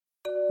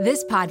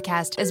This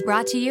podcast is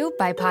brought to you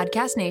by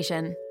Podcast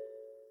Nation.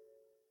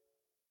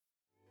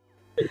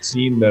 I haven't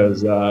seen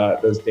those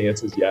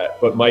dances yet,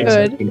 but Mike's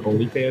has an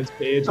OnlyFans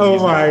page.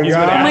 Oh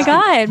my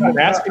god! He's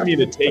asking me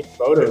to take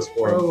photos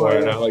for him for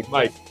it, and I'm like,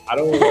 Mike, I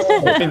don't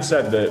want to. Having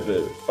said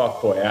the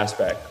fuckboy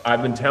aspect,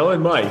 I've been telling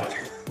Mike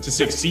to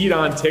succeed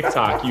on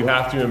TikTok, you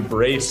have to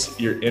embrace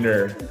your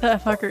inner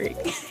fuckery.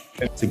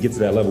 To get to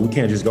that level, we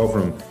can't just go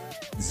from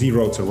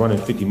 0 to running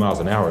 50 miles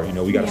an hour. You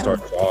know, we got to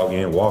start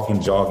jogging, walking,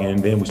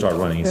 jogging, then we start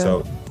running. Yeah.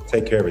 So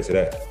take care of it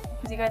today.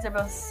 Because you guys are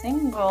both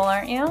single,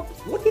 aren't you?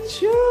 Look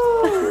at you.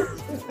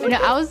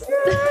 I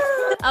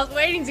was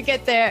waiting to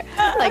get there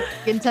like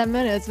in 10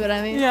 minutes, but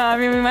I mean. Yeah, I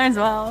mean, we might as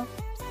well.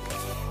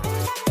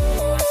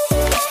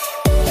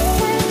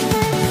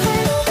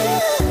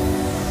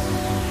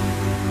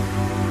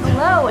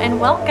 Hello and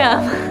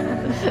welcome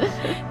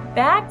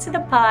back to the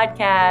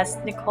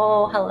podcast.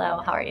 Nicole,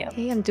 hello. How are you?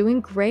 Hey, I'm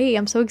doing great.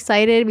 I'm so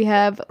excited. We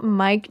have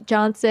Mike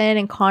Johnson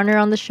and Connor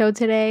on the show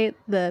today.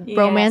 The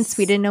bromance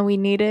we didn't know we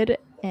needed.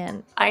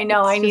 And I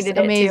know I needed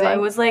it too. It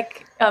was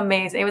like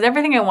amazing. It was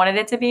everything I wanted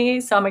it to be.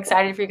 So I'm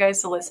excited for you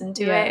guys to listen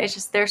to it. It's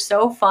just, they're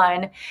so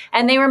fun.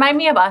 And they remind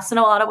me of us in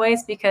a lot of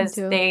ways because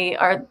they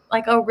are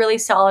like a really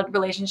solid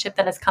relationship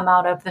that has come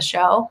out of the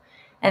show.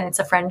 And it's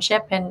a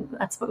friendship, and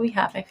that's what we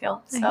have, I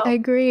feel. So I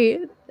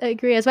agree.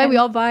 That's why we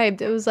all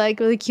vibed. It was like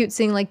really cute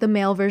seeing like the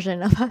male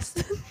version of us.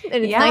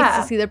 And it's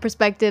nice to see their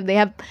perspective. They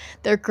have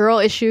their girl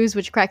issues,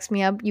 which cracks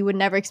me up. You would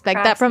never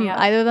expect that from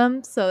either of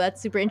them. So that's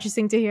super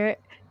interesting to hear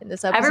in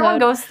this episode. Everyone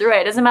goes through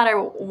it. It doesn't matter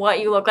what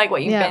you look like,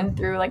 what you've been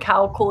through, like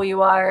how cool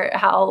you are,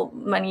 how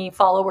many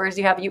followers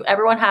you have.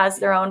 Everyone has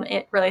their own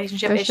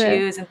relationship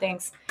issues and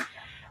things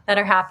that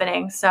are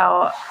happening.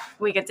 So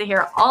we get to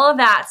hear all of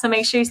that. So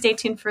make sure you stay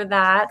tuned for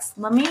that.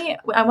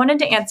 I wanted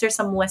to answer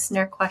some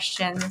listener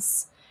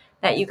questions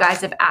that you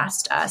guys have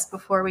asked us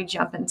before we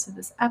jump into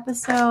this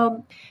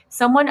episode.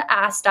 Someone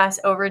asked us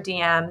over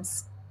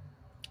DMs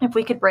if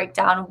we could break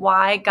down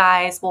why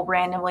guys will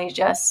randomly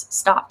just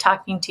stop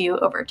talking to you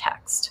over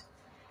text.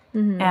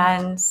 Mm-hmm.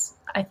 And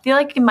I feel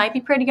like it might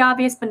be pretty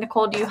obvious, but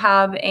Nicole, do you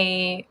have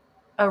a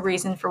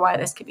reason for why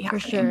this could be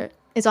happening? For sure.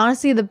 It's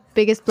honestly the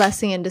biggest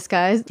blessing in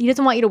disguise. He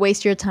doesn't want you to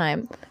waste your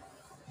time.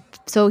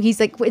 So he's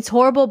like, it's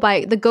horrible.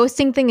 The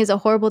ghosting thing is a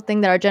horrible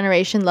thing that our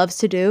generation loves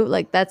to do.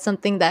 Like that's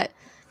something that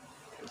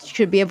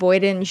should be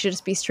avoided and you should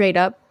just be straight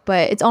up.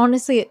 But it's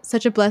honestly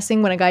such a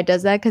blessing when a guy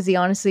does that because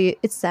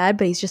it's sad,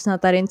 but he's just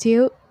not that into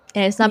you.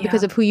 And it's not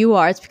because of who you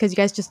are. It's because you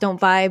guys just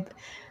don't vibe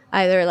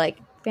either like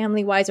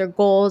family-wise or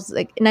goals.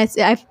 Like, and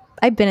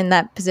I've been in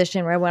that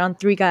position where I went on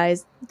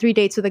 3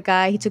 dates with a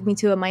guy. He took me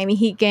to a Miami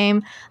Heat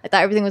game. I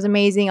thought everything was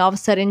amazing. All of a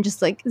sudden,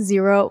 just like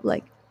zero,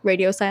 like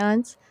radio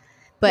silence.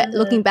 But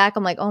looking back,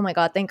 I'm like, oh my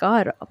God, thank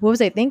God. What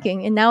was I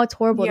thinking? And now it's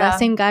horrible. That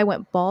same guy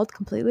went bald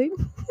completely,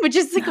 which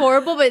is like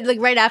horrible. But like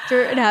right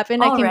after it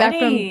happened, I came back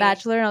from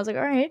Bachelor and I was like,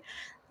 all right.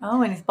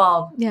 Oh, and he's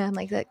bald. Yeah, I'm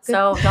like that.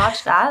 So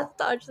dodge that.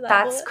 Dodge that.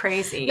 That's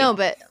crazy. No,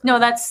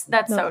 that's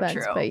no so offense,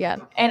 true. But yeah.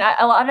 And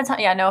a lot of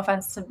time, no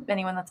offense to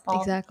anyone that's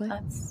bald. Exactly.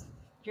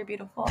 You're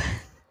beautiful.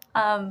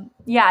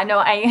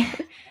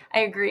 I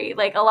agree.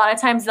 Like a lot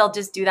of times they'll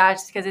just do that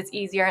just because it's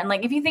easier. And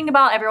like if you think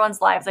about everyone's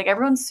lives, like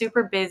everyone's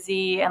super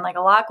busy and like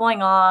a lot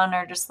going on,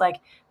 or just like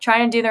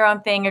trying to do their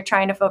own thing or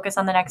trying to focus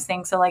on the next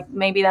thing. So like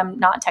maybe them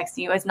not texting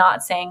you is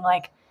not saying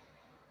like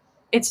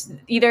it's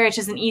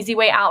just an easy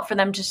way out for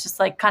them to just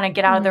like kind of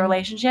get out of the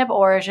relationship,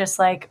 or it's just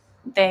like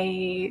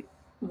they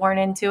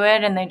weren't into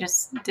it and they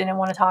just didn't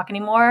want to talk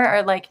anymore,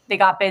 or like they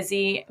got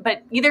busy.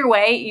 But either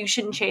way, you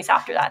shouldn't chase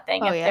after that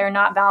thing. If they're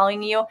not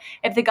valuing you,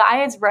 if the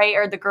guy is right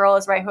or the girl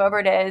is right, whoever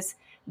it is,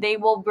 they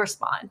will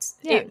respond.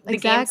 The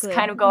games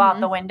kind of go out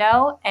the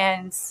window,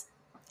 and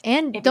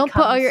don't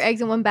put all your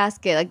eggs in one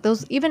basket. Like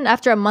those, even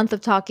after a month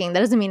of talking, that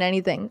doesn't mean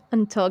anything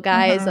until a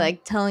guy is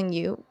like telling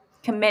you.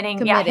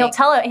 Committing. Yeah, he'll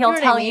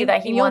tell you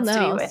that he wants to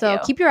be with you. So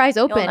keep your eyes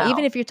open.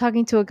 Even if you're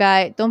talking to a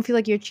guy, don't feel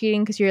like you're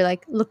cheating because you're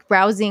like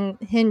browsing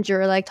Hinge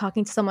or like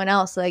talking to someone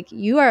else. Like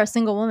you are a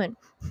single woman.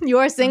 You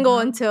are single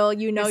until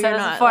you know you're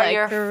not. Like,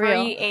 you're a for free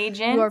real.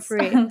 agent. You are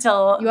free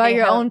until you are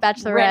your own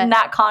bachelorette. Written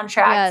that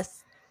contract.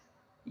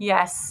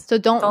 Yes. So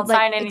don't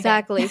sign anything.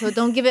 Exactly. So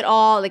don't give it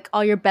all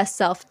your best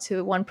self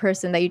to one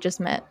person that you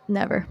just met.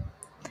 Never.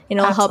 And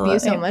it'll help you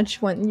so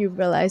much when you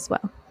realize,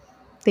 wow,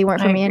 they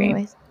weren't for me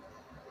anyways.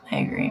 I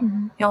agree.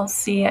 Mm-hmm. You'll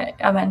see it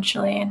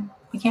eventually, and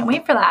we can't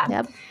wait for that.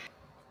 Yep.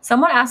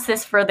 Someone asked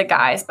this for the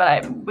guys,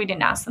 but we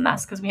didn't ask them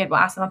this because we had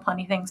asked them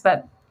plenty of things.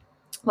 But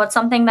what's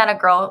something that a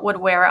girl would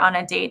wear on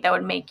a date that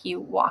would make you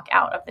walk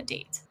out of the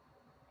date?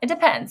 It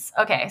depends.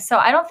 Okay, so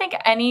I don't think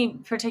any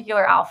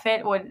particular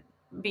outfit would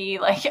be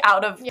like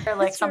out of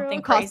like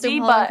something crazy,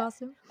 but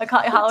a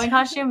Halloween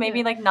costume,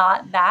 maybe like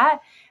not that.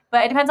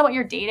 But it depends on what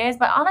your date is.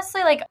 But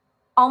honestly, like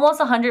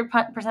almost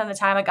 100% of the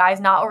time, a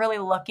guy's not really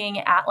looking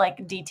at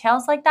like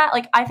details like that.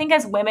 Like I think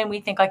as women, we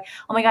think like,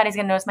 oh my God, he's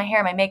gonna notice my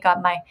hair, my makeup,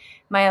 my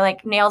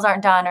like nails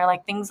aren't done, or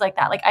like things like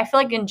that. Like I feel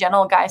like in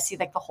general, guys see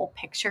like the whole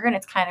picture, and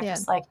it's kind of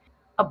just like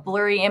a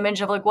blurry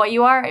image of like what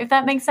you are, if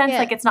that makes sense. Yeah.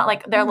 Like it's not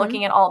like they're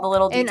looking at all the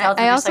little And details.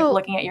 I They're just like also-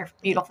 looking at your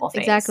beautiful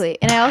face. Exactly.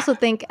 And I also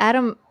think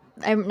Adam,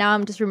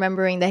 I'm just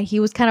remembering that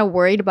he was kind of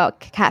worried about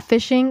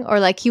catfishing,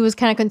 or like he was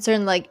kind of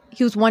concerned, like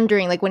he was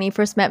wondering like when he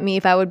first met me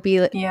if I would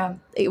be like, Yeah.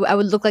 I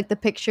would look like the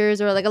pictures,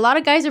 or like a lot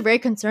of guys are very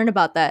concerned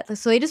about that.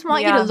 So they just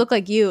want you to look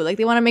like you. Like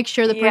they want to make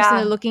sure the person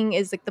they're looking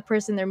is like the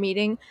person they're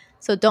meeting.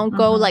 So don't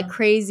go like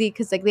crazy,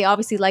 because like they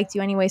obviously liked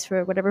you anyways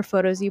for whatever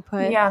photos you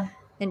put. Yeah.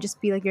 And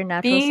just be like your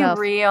natural Be self.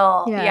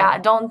 real. Yeah. Yeah.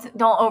 Don't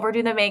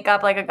overdo the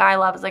makeup. Like a guy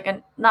loves like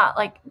not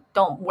like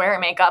don't wear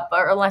makeup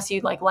or unless you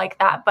like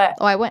that. But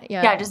Oh, I went.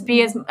 Yeah. yeah, just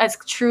be as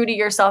true to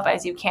yourself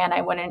as you can. I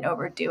wouldn't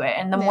overdo it.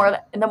 And the more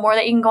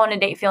that you can go on a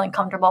date feeling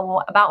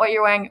comfortable about what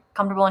you're wearing,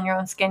 comfortable in your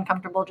own skin,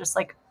 comfortable just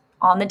like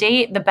on the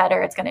date, the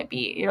better it's gonna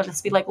be. You'll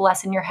just be like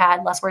less in your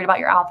head, less worried about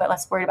your outfit,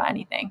 less worried about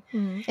anything.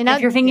 And if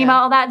you're thinking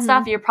about all that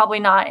stuff, you're probably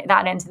not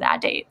that into that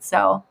date.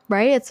 So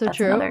right, it's so that's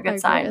true. another good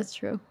sign. That's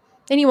true.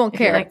 And he won't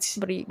care what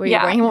you're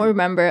wearing. He won't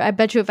remember. I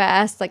bet you if I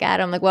asked like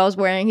Adam like what I was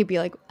wearing, he'd be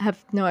like,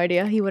 have no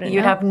idea. He wouldn't.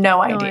 You'd know. have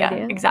no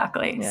idea.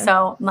 Exactly. Yeah.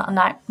 So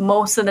not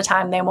most of the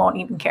time they won't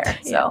even care.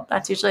 So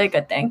that's usually a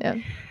good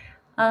thing.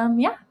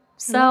 Yeah.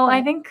 So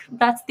I think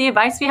that's the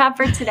advice we have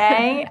for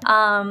today.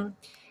 Well,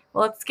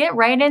 let's get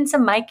right into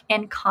Mike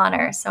and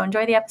Connor. So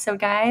enjoy the episode,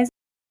 guys.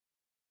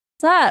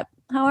 What's up?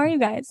 How are you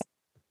guys?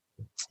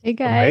 Hey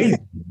guys.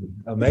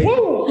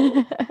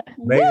 Amazing.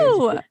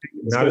 Woo!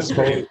 Not a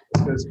screen.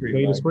 The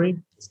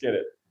screen. Let's get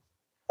it.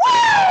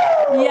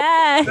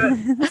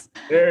 Yes.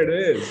 There it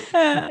is.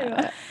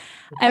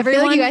 I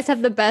feel like you guys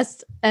have the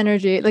best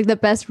energy, like the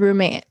best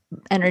roommate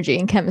energy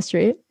and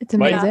chemistry. It's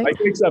amazing. Mike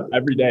wakes up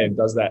every day and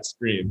does that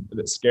scream, and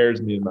it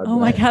scares me in my bed. Oh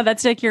my God,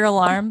 that's like your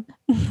alarm.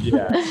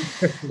 Yeah.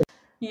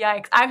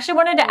 Yikes. I actually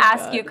wanted to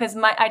ask you, because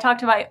I talked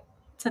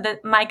to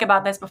Mike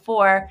about this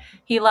before.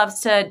 He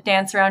loves to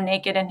dance around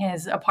naked in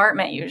his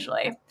apartment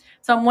usually.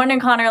 So I'm wondering,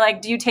 Connor,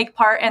 like, do you take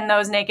part in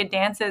those naked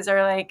dances,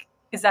 or like,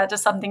 is that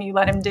just something you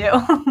let him do?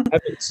 I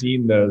haven't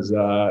seen those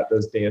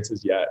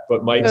dances yet,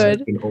 but Mike's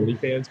an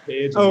OnlyFans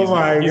page. Oh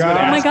my God.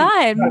 Oh my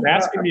God. He's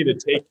asking me to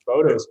take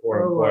photos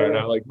for him, and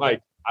I'm like,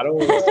 Mike, I don't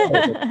want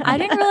to. I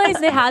didn't realize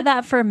they had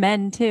that for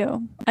men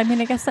too. I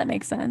mean, I guess that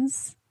makes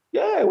sense.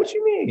 Yeah, what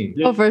you mean?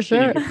 Oh, for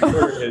sure.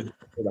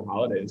 For the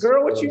holidays.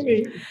 Girl, what you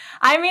mean?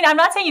 I mean, I'm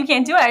not saying you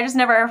can't do it. I just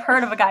never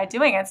heard of a guy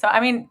doing it. So, I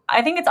mean,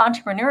 I think it's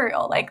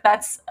entrepreneurial. Like,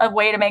 that's a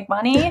way to make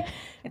money.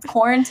 It's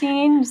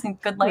quarantine. Just need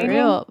good lighting.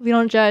 Real. We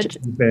don't judge.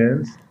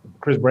 Fans.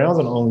 Chris Brown's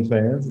on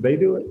OnlyFans. They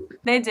do it.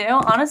 They do.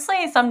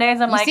 Honestly, some days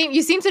I'm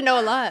You seem to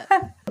know a lot.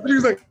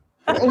 She's like,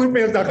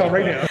 OnlyFans.com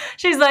right now.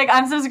 She's like,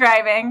 I'm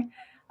subscribing.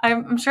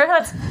 I'm sure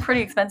that's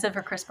pretty expensive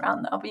for Chris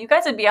Brown, though. But you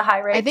guys would be a high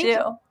rate,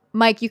 too.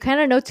 Mike, you kind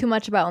of know too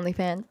much about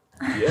OnlyFans.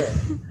 Yeah.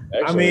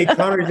 Actually, I mean,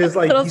 Connor just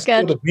like, Little he's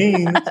sketch. still the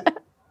beans.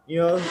 You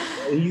know,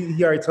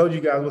 he already told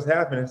you guys what's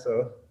happening.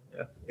 So,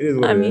 yeah, it is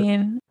what it is. I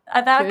mean,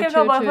 that could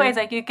go both ways.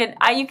 Like, you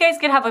guys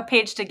could have a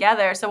page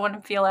together, so it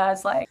wouldn't feel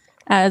as like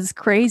as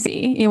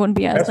crazy. It wouldn't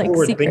be as That's like what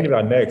we're secret. thinking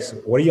about next.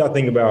 What do y'all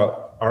think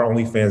about our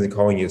OnlyFans and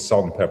calling it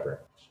Salt and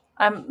Pepper?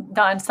 I'm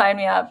done. Sign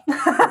me up.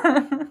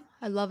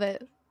 I love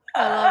it.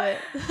 Because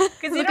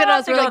you Look don't at have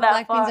us. to We're go like that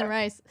black far. beans and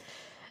rice.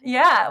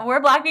 Yeah,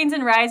 we're black beans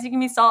and rice. You can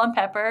be salt and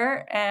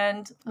pepper,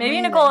 and maybe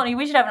Amazing. Nicole and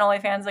we should have an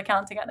OnlyFans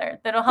account together.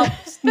 That'll help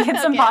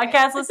get some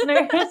podcast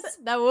listeners.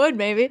 That would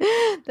maybe.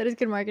 That is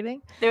good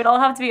marketing. They would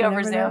all have to be You over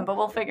never Zoom, know. but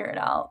we'll figure it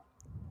out.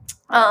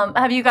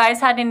 Have you guys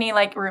had any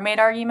like roommate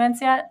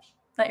arguments yet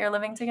that you're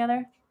living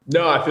together?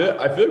 No, I feel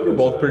like we're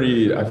both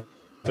pretty. I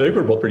feel like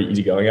we're both pretty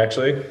easygoing,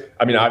 actually.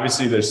 I mean,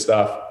 obviously, there's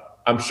stuff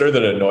I'm sure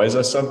that annoys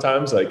us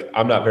sometimes. Like,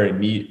 I'm not very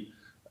neat.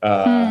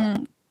 That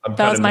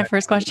was my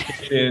first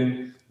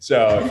question.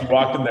 So if you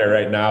walked in there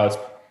right now,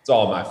 it's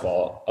all my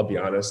fault. I'll be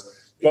honest.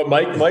 But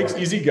Mike's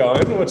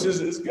easygoing, which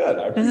is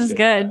good. This is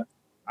good. That.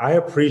 I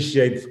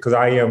appreciate, because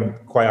I am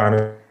quite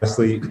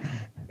honestly,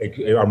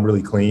 I'm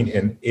really clean,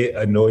 and it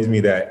annoys me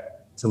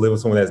that to live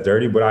with someone that's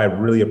dirty. But I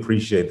really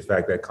appreciate the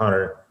fact that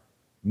Connor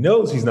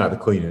knows he's not the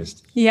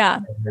cleanest. Yeah.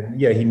 And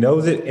yeah, he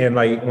knows it. And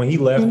like when he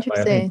left, like,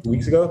 I think 2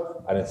 weeks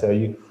ago, I didn't tell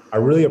you. I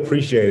really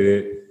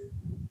appreciated it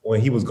when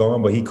he was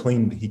gone, but he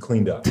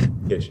cleaned up the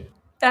kitchen.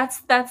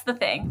 That's the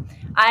thing.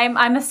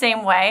 I'm the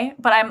same way,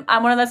 but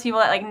I'm one of those people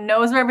that like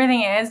knows where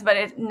everything is,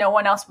 but no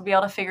one else would be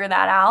able to figure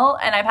that out.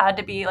 And I've had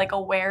to be like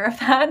aware of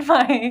that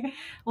by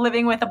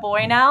living with a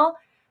boy now.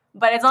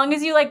 But as long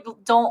as you like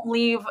don't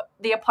leave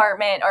the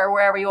apartment or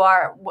wherever you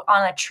are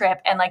on a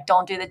trip and like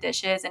don't do the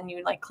dishes and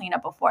you like clean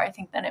up before, I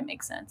think then it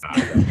makes sense.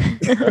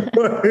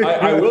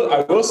 I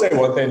will say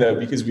one thing though,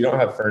 because we don't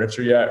have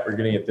furniture yet. We're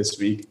getting it this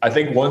week. I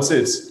think once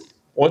it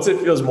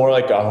feels more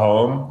like a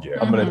home,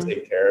 I'm gonna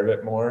take care of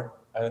it more.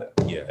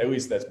 Yeah, at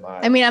least that's my.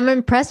 I mean, I'm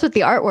impressed with the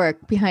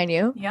artwork behind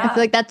you. Yeah. I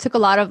feel like that took a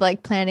lot of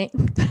like planning.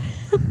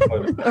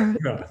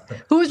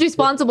 Who was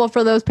responsible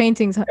for those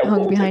paintings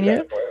hung behind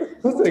you?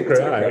 We'll take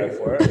credit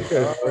for it.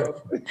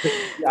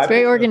 It's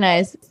very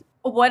organized.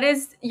 What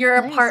is your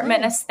Nice,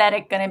 apartment nice.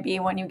 aesthetic going to be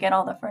when you get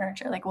all the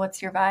furniture? Like,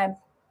 what's your vibe?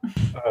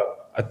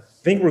 I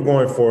think we're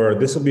going for,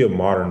 this will be a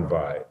modern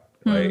vibe.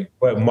 Like,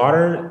 but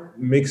modern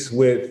mixed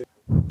with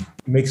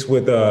what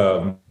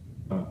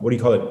do you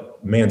call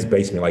it? Man's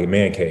basement, like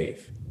man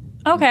cave.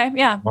 Okay,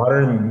 yeah.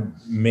 Modern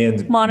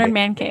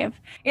man cave.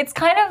 It's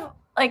kind of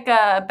like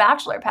a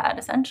bachelor pad,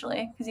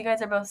 essentially, because you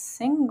guys are both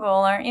single,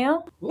 aren't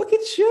you? Look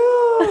at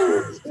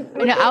you.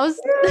 I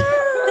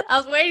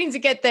was waiting to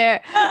get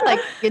there like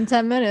in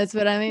 10 minutes,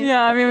 but I mean.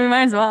 Yeah, I mean, we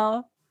might as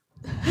well.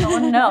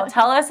 No,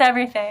 tell us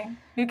everything.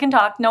 You can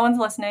talk. No one's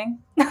listening.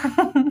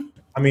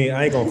 I mean,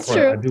 I ain't gonna front.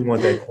 True. I do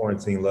want that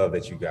quarantine love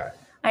that you got.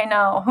 I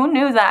know. Who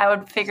knew that I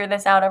would figure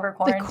this out over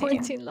quarantine? The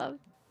quarantine love.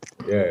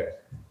 Yeah.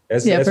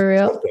 That's for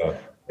real. tough, though.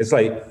 It's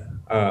like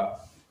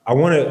I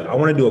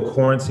wanna do a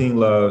quarantine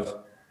love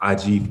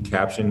IG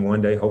caption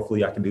one day.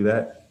 Hopefully I can do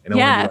that. And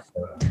Yeah.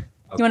 You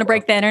want to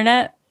break the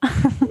internet?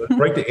 Let's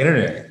break the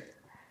internet.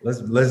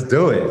 Let's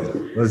do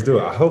it. Let's do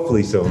it.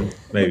 Hopefully soon.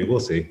 Maybe. We'll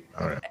see.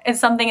 All right. Is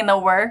something in the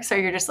works, or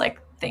you're just like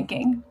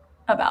thinking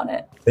about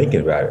it?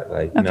 Thinking about it.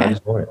 Like, I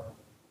just want it.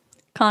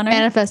 Connor?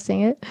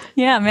 Manifesting it.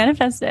 Yeah,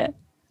 manifest it.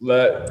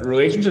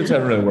 Relationships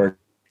haven't really worked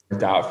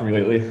out for me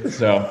lately.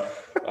 So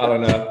I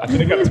don't know. I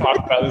think I've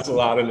talked about this a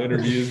lot in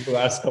interviews the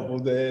last couple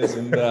of days.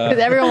 And because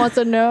everyone wants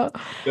to know.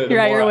 You're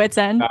at your wit's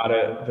end. About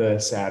it, the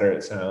sadder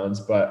it sounds.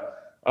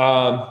 But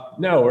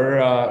no,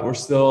 we're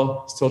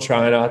still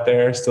trying out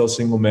there, still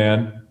single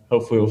man.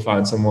 Hopefully we'll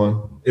find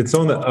someone. It's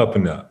on the up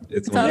and up.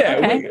 It's on yeah,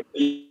 okay.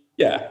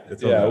 yeah.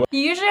 You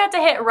usually have to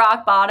hit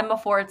rock bottom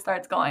before it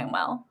starts going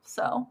well.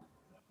 So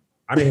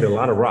I didn't hit a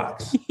lot of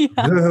rocks. Yeah.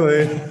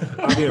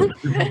 Rock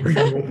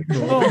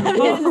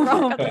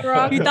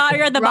You thought you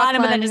were at the Rock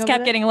bottom and then just climbing kept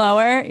over getting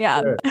lower.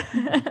 Yeah.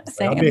 I've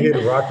Same. been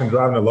hitting rocks and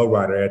driving a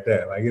lowrider at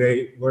that. Like, it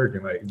ain't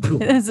working. Like,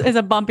 It's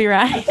a bumpy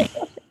ride.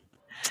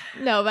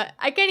 No, but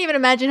I can't even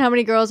imagine how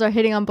many girls are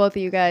hitting on both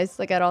of you guys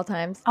like at all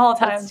times. All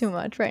times. That's too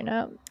much right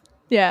now.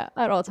 Yeah,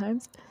 at all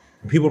times.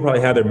 people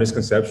probably have their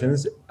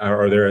misconceptions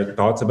or their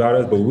thoughts about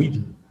us, but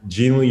we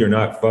genuinely are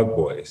not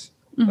fuckboys.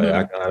 Mm-hmm.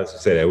 I can honestly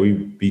say that. We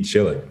be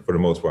chilling for the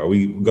most part.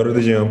 We go to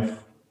the gym.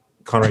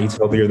 Connor eats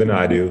healthier than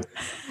I do.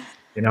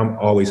 And I'm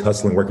always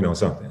hustling, working on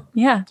something.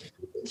 Yeah.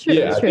 True,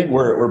 yeah, I think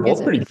we're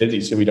both pretty busy,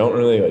 so we don't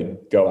really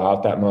like go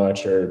out that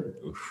much, or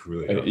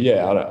really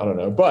yeah, I don't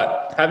know.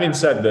 But having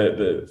said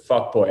the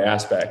fuckboy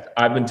aspect,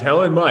 I've been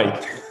telling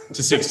Mike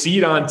to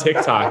succeed on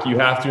TikTok, you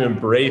have to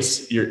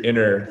embrace your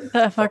inner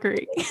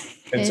fuckery.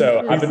 And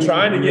so I've been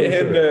trying to get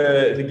him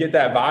to get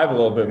that vibe a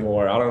little bit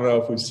more. I don't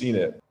know if we've seen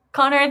it.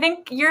 Connor, I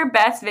think your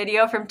best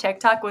video from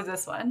TikTok was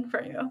this one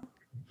for you.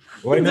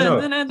 Wait, no.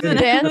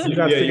 Dance? You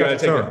gotta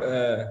take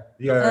it.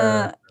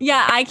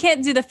 Yeah, I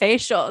can't do the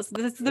facials.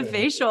 This is the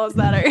facials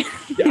that are.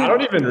 Yeah, I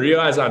don't even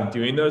realize I'm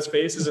doing those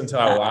faces until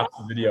I watch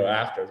the video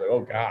after. I was like,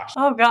 oh gosh.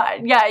 Oh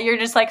God, yeah, you're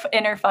just like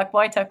inner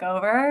fuckboy took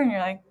over, and you're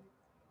like,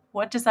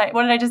 what did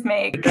I just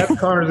make? That's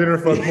Connor's inner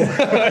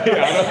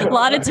fuckboy. A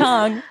lot of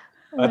tongue.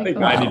 I think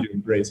I need to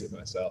embrace it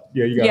myself.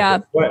 Yeah, you got. Yeah.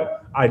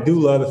 But I do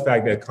love the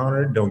fact that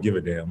Connor don't give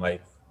a damn.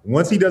 Like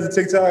once he does a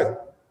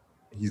TikTok,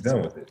 he's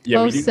done with it.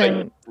 Yeah, we Post do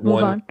and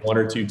move on. one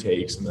or two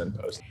takes and then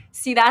post.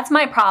 See, that's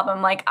my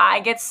problem. Like, I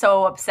get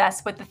so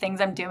obsessed with the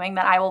things I'm doing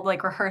that I will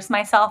like rehearse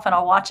myself and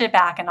I'll watch it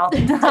back and I'll be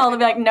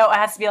like, no, it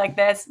has to be like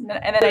this, and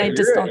then I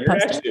just don't You're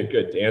post actually a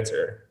good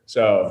dancer,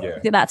 so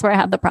Yeah. See, that's where I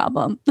have the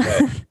problem.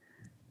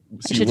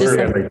 See, should just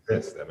That makes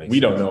sense. That makes we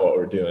sense. don't know what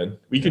we're doing.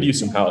 We could use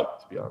some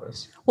help, to be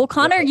honest. Well,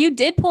 Connor, you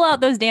did pull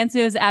out those dance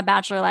moves at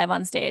Bachelor Live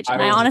on stage.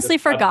 And I was honestly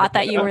just- forgot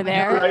that you were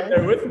there. You were right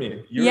there with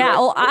me. You were Yeah, right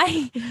well,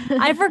 there.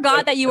 I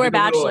forgot that you were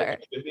Bachelor.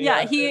 Yeah,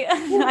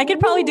 I could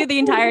probably do the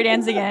entire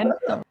dance again.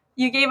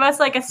 You gave us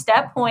like a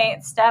step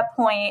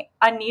point,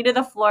 a knee to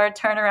the floor,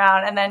 turn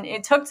around, and then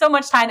it took so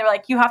much time. They were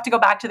like, you have to go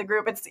back to the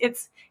group.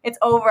 It's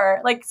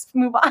over. Like,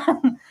 move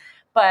on.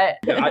 But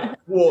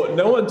well,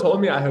 no one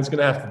told me I was going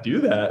to have to do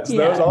that. So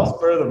that was all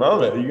spur of the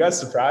moment. You guys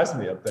surprised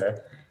me up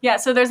there. yeah,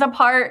 so there's a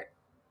part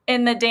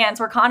in the dance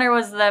where Connor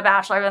was the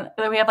Bachelor.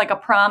 We have like a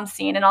prom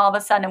scene, and all of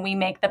a sudden we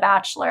make the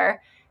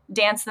Bachelor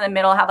dance in the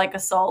middle, have like a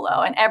solo.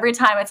 And every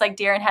time it's like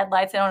deer in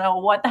headlights. I don't know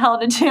what the hell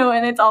to do.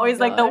 And it's always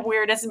like the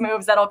weirdest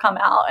moves that'll come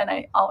out. And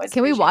I always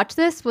Can we appreciate watch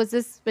this? Was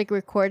this like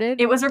recorded?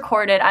 it. It was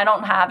recorded. I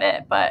don't have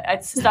it, but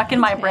it's stuck in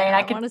my brain.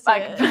 I wanna could see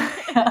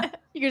it.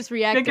 You can just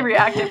react. I can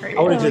react it for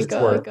I would you. have just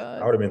God, twerked.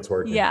 God. I would have been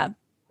twerking. Yeah.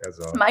 That's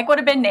all. Mike would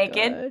have been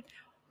naked. God.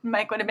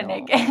 Mike would have been Oh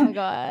naked. my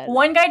God.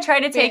 One guy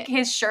tried to take Wait.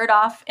 his shirt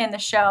off in the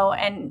show,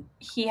 and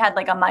he had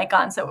like a mic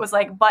on, so it was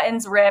like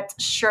buttons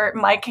ripped, shirt,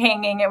 mic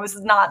hanging. It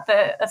was not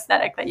the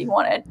aesthetic that you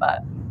wanted, but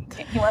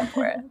he went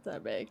for it. That's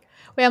not big.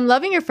 Wait, I'm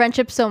loving your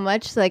friendship so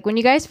much. Like when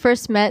you guys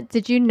first met,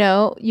 did you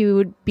know you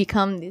would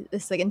become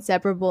this like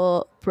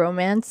inseparable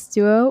bromance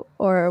duo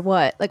or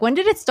what? Like when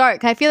did it start?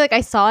 'Cause I feel like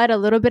I saw it a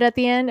little bit at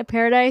the end of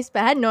Paradise,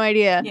 but I had no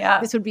idea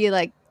this would be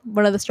like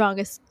one of the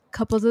strongest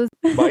couples of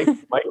Mike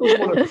was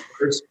one of the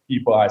first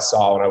people I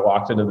saw when I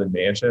walked into the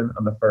mansion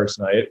on the first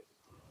night.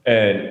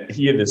 And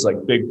he had this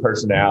like big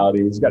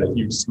personality. He's got a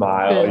huge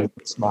smile. Yeah.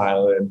 He's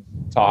smiling,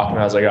 talking.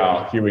 I was like,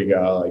 oh, here we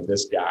go. Like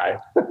this guy.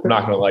 I'm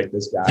not going to like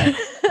this guy.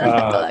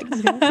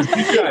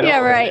 Yeah,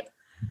 right.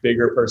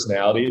 bigger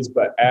personalities,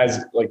 but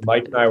as like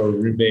Mike and I were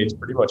roommates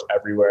pretty much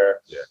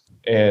everywhere. Yeah.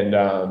 And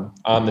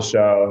on the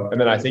show.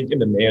 And then I think in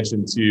the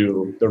mansion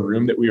too, the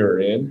room that we were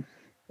in,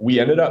 we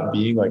ended up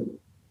being like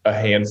a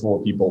handful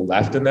of people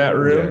left in that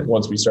room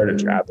once we started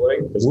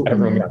traveling because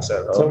everyone got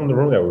sent home. Tell them the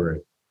room that we were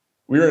in.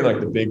 We were in like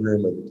the big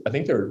room. Like, I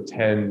think there were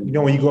 10. You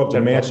know, when you go up to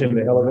the mansion,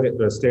 the elevator,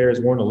 the stairs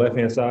were on the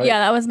left-hand side.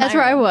 Yeah, that's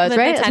where I was,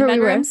 right? The 10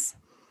 bedrooms.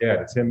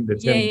 Yeah, the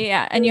 10.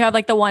 Yeah. And you have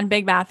like the one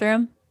big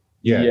bathroom.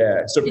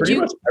 Yeah. So pretty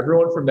much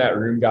everyone from that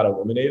room got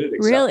eliminated.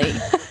 Really?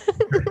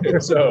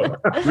 So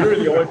we were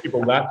the only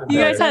people left. You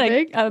guys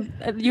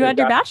had you had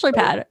your bachelor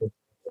pad.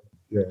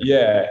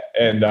 Yeah.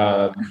 And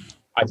I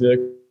feel like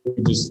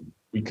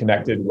we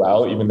connected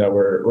well, even though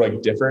we're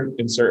like different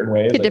in certain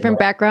ways. Like, different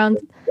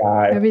backgrounds.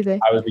 Everything.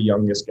 I was the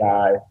youngest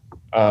guy.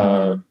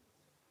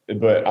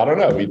 But I don't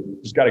know. We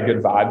just got a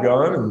good vibe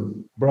going.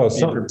 And bro,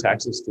 from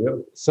Texas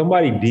too.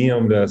 Somebody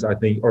DM'd us, I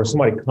think, or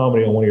somebody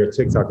commented on one of your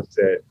TikToks and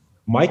said,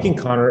 Mike and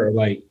Connor are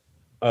like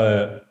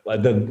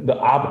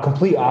the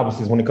complete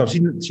opposites when it comes.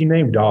 She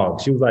named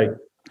dogs. She was like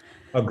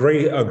a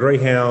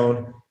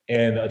greyhound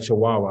and a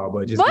chihuahua,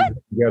 but just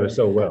together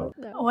so well.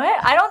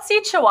 What? I don't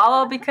see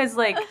chihuahua because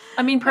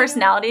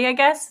personality, I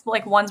guess.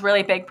 Like one's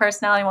really big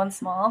personality, one's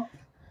small.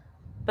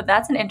 But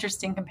that's an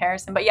interesting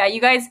comparison. But yeah,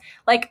 you guys,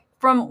 like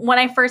from when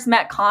I first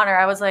met Connor,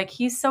 I was like,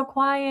 he's so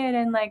quiet.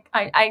 And like,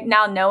 I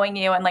now knowing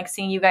you and like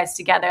seeing you guys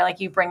together, like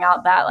you bring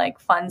out that like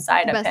fun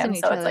side of him.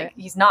 So it's like,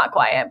 he's not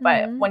quiet.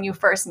 But when you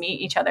first meet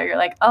each other, you're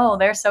like, oh,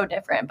 they're so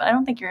different. But I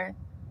don't think you're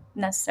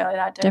necessarily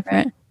that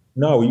different.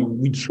 No,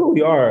 we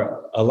truly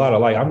are a lot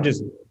alike. I'm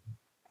just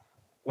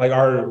like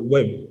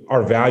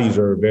our values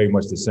are very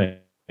much the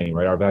same,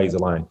 right? Our values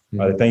align.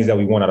 The things that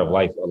we want out of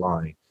life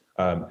align.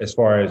 As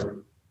far as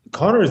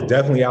Connor is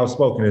definitely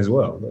outspoken as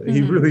well.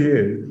 He really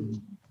is.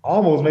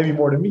 Almost maybe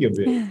more than me a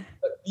bit.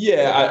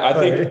 Yeah, I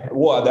think,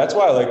 well, that's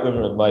why I like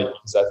living with Mike,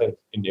 because I think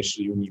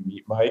initially when you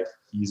meet Mike,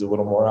 he's a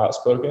little more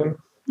outspoken.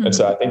 And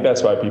so I think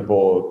that's why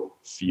people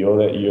feel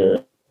that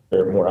you're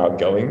more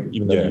outgoing,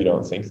 even though you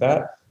don't think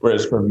that.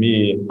 Whereas for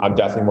me, I'm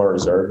definitely more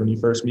reserved when you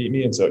first meet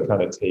me. And so it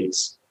kind of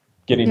takes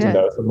getting to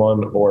know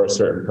someone or a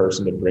certain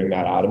person to bring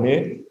that out of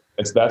me.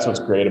 And so that's what's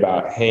great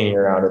about hanging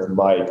around with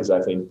Mike, because I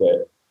think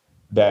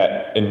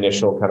that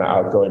initial kind of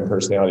outgoing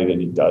personality that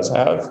he does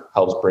have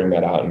helps bring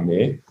that out in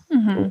me.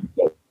 Oh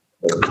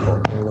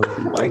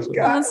my God.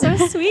 That's so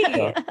sweet.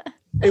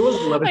 It was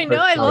 11. I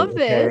know. I love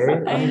this.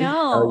 I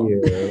know.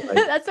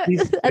 That's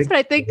what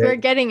I think we're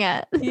getting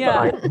at.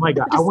 Yeah. Oh my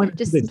God. I went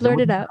to the gym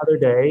the other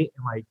day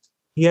and like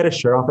he had a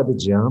shirt off at the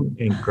gym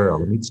and girl,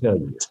 let me tell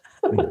you.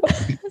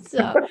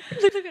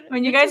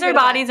 You guys, our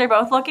bodies are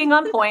both looking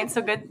on point.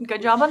 So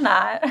good job on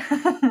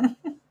that.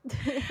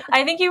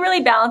 I think you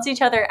really balance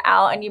each other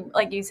out, and you,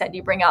 like you said,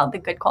 you bring out the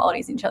good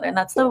qualities in each other, and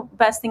that's the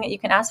best thing that you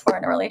can ask for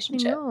in a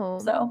relationship.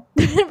 So,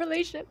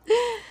 relationship.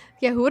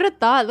 Yeah, who would have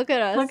thought? Look at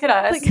us.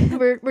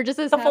 Like, we're just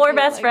as the four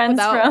best friends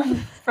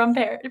from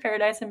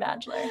Paradise and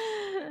Bachelor.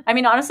 I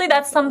mean, honestly,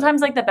 that's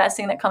sometimes like the best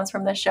thing that comes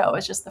from this show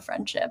is just the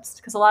friendships,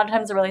 because a lot of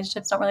times the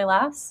relationships don't really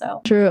last.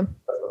 So true.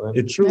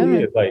 It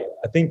truly is. Like,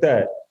 I think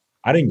that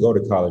I didn't go to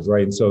college,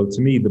 right? And so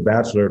to me, the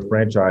Bachelor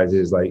franchise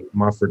is like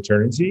my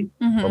fraternity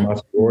or my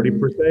sorority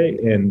per se.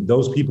 And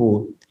those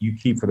people you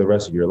keep for the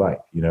rest of your life,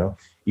 you know?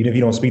 Even if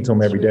you don't speak to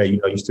them every day, you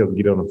know, you still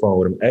get on the phone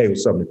with them. Hey,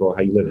 what's up, Nicole?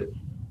 How you living?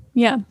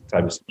 Yeah.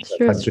 Type of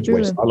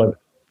situation. I love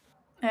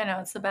it. I know,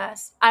 it's the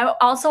best. I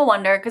also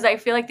wonder, because I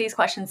feel like these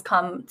questions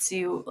come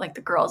to like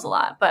the girls a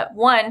lot. But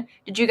one,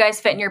 did you guys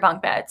fit in your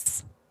bunk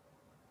beds?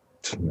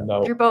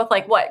 No. You're both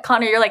like what?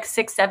 Connor, you're like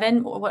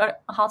 6'7".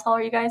 How tall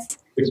are you guys?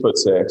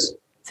 6'6".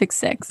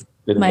 6'6".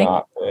 Did Mike.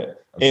 not fit.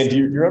 And do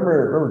you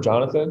remember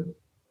Jonathan?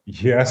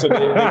 Yeah. So they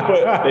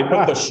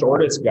put the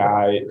shortest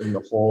guy in the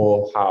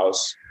whole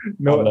house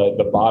on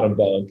the bottom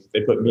bunk.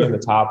 They put me in the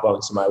top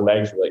bunk, so my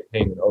legs were like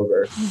hanging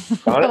over.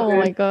 Jonathan, oh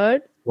my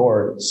God.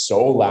 snored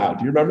so loud.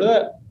 Do you remember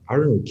that? I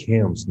remember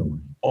Cam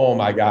snoring. Oh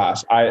my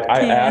gosh. I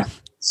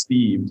asked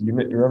Steve. Do you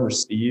remember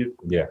Steve?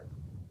 Yeah.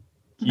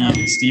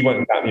 Steve went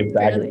and got me a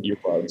bag of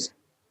earplugs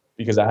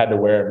because I had to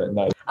wear them at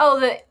night. Oh,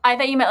 I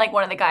thought you meant like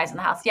one of the guys in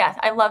the house. Yeah,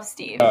 I love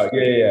Steve. Yeah.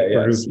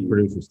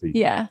 Producer Steve.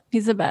 Yeah,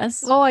 he's the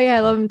best. Oh yeah, I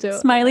love him too.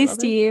 Smiley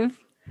Steve.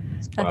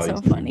 Smiley That's so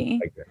Steve. funny.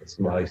 Like that.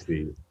 Smiley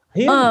Steve.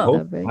 He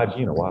hasn't posted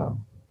IG in a while.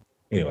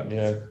 Anyway.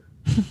 Yeah.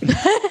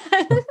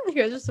 You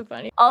guys are so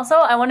funny. Also,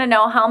 I want to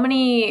know, how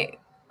many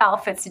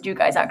outfits did you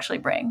guys actually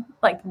bring?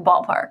 Like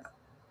ballpark.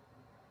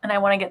 And I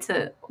want to get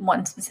to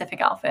one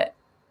specific outfit.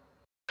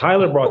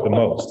 Tyler brought the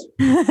most.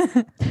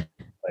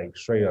 Like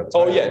straight up.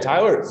 Oh yeah,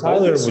 Tyler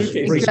was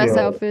dress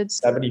outfits.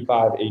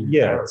 75, 80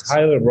 Yeah, pounds.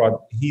 Tyler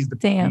brought. He's the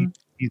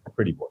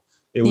pretty boy.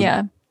 It was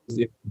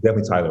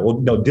definitely Tyler. Well,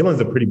 no, Dylan's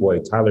the pretty boy.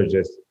 Tyler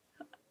just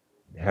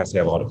has to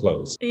have all the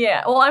clothes.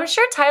 Yeah, well, I'm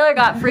sure Tyler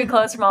got free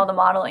clothes from all the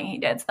modeling he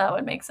did, so that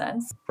would make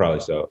sense. Probably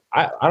so.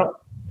 I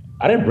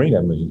didn't bring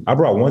that many. I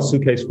brought one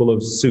suitcase full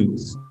of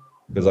suits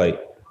because like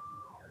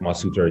my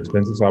suits are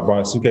expensive, so I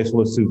brought a suitcase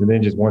full of suits and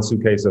then just one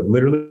suitcase of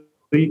literally.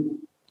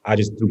 I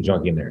just threw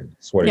junk in there.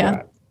 Swear to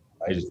God.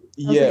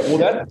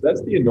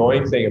 That's the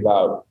annoying thing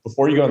about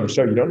before you go on the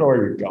show, you don't know where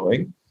you're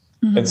going.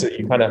 Mm-hmm. And so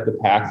you kind of have to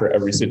pack for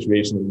every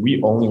situation.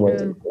 We only went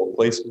to cold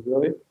places,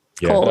 really.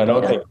 Yeah. And I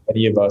don't think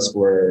any of us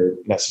were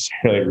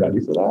necessarily ready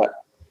for that.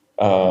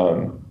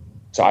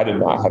 So I did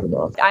not have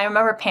enough. I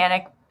remember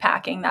panic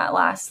packing that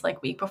last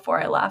week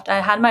before I left.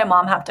 I had my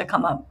mom have to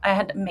come up. I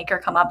had to make her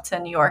come up to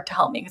New York to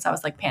help me because I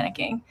was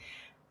panicking.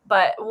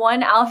 But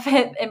one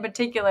outfit in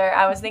particular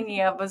I was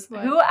thinking of was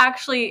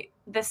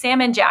the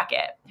salmon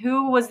jacket.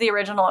 Who was the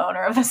original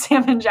owner of the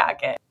salmon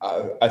jacket?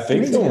 I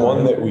think the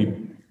one that we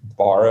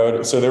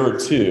borrowed. So there were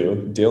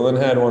two.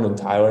 Dylan had one and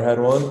Tyler had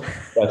one.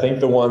 But I think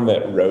the one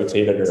that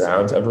rotated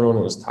around to everyone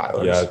was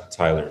Tyler's. Yeah,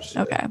 Tyler's.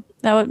 Okay.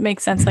 That would make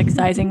sense,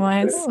 sizing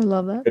wise. I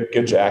love that.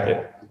 Good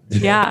jacket.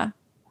 Yeah.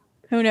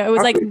 Who knows? It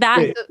was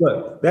that.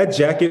 Look, that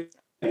jacket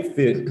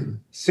fit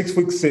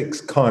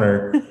 6'6"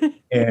 Connor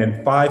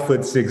and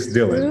 5'6"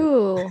 Dylan.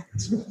 Ooh.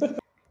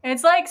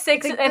 It's like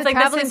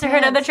the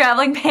sisterhood of the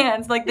traveling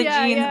pants, the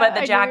jeans, but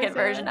the jacket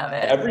version of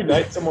it. Every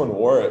night someone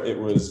wore it. It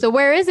was. So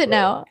where is it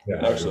now?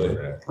 Yeah, actually,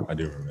 I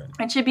do remember.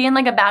 It should be in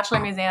a bachelor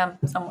museum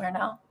somewhere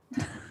now.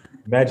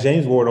 Matt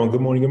James wore it on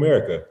Good Morning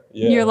America.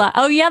 Yeah.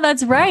 Oh yeah,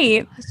 that's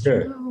right.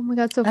 Oh my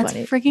God, so that's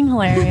funny. Freaking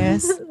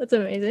hilarious. That's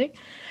amazing.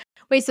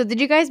 Wait, so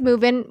did you guys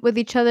move in with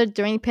each other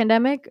during the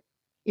pandemic?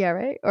 Yeah,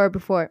 right? Or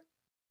before?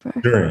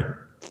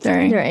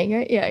 During, right?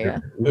 Yeah.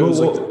 It was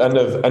the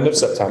end of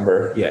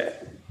September. Yeah.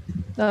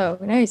 Oh,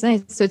 nice.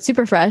 So it's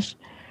super fresh.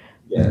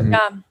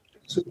 Yeah.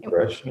 Super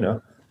fresh,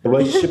 The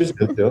relationship is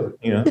good still,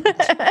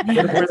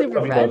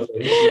 Super fresh.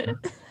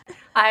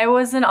 I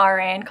was an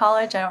RA in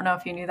college. I don't know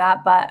if you knew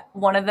that, but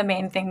one of the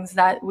main things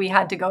that we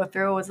had to go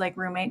through was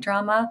roommate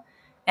drama.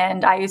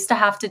 And I used to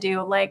have to do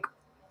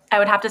I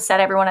would have to set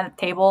everyone at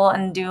the table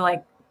and do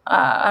I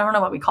don't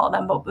know what we call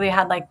them, but we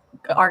had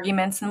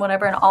arguments and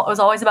whatever. And it was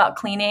always about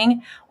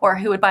cleaning or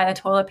who would buy the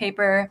toilet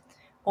paper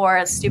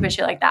or stupid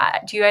shit like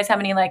that. Do you guys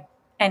have any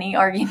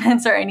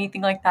arguments or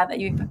anything like that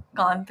you've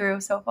gone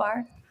through so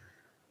far?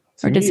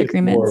 Or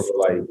disagreements?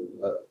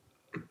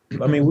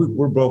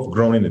 We're both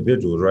grown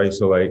individuals, right?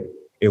 So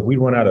if we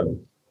run out of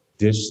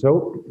dish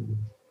soap,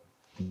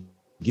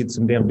 get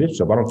some damn dish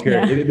soap. I don't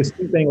care. Yeah. It's the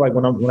same thing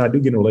when I do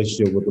get in a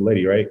relationship with a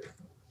lady, right?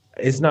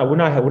 We're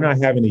not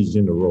having these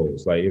gender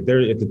roles.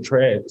 If the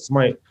trash,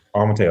 I'm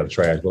gonna tell you the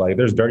trash, but if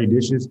there's dirty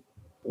dishes,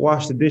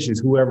 wash the dishes,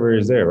 whoever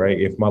is there, right?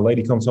 If my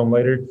lady comes home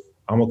later,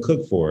 I'm gonna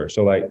cook for her.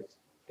 So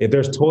if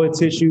there's toilet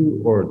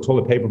tissue or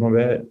toilet paper from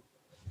that,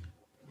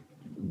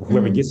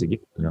 whoever gets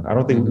it, I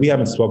don't think we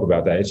haven't spoke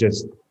about that. It's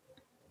just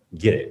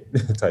get it.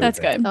 That's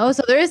good. Oh,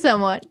 so there is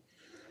someone.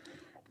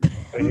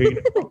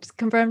 Just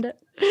confirmed it.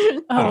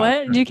 Oh,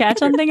 what? Did you catch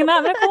something in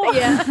that, Nicole?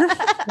 Yeah.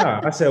 No,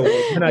 I said,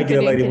 when I get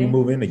a lady, we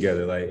move in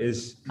together.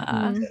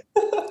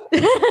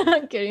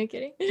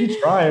 Kidding. She's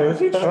trying.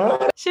 Wait,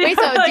 so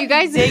do you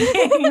guys?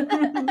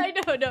 I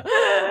don't know.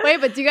 Wait,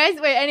 but do you guys?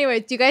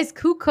 Anyways, do you guys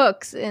who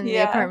cooks in the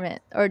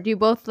apartment, or do you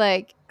both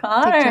take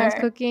turns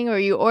cooking, or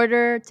you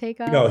order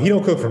takeout? No, he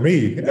don't cook for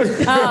me. Let's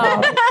get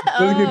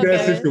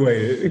that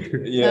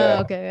situated. Yeah.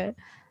 Oh, okay.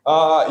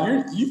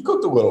 You've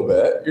cooked a little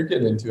bit. You're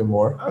getting into it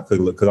more. I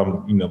cook because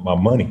I'm, my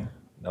money.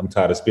 I'm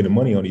tired of spending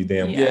money on these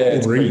damn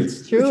Uber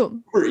Eats.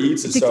 True. Uber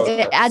Eats is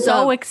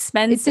so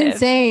expensive. It's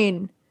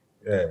insane.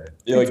 Yeah.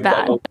 It's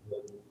bad.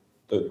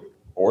 The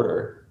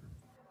order.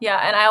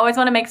 Yeah, and I always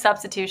want to make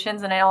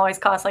substitutions, and it always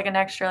costs an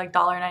extra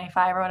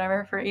 $1.95 or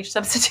whatever for each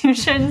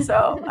substitution.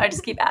 So I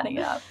just keep adding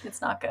it up. It's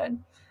not good.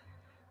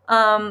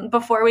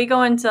 Before we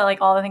go into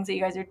all the things that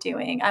you guys are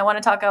doing, I want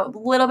to talk a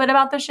little bit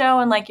about the show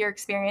and your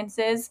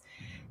experiences.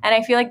 And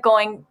I feel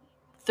going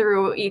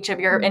through each of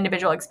your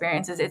individual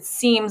experiences, it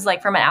seems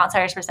from an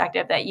outsider's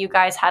perspective that you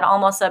guys had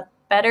almost a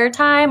better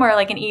time or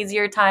an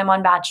easier time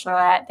on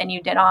Bachelorette than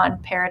you did on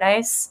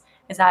Paradise.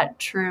 Is that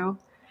true?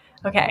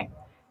 Okay.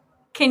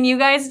 Can you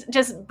guys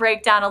just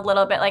break down a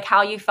little bit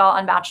how you felt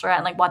on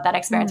Bachelorette and what that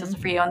experience was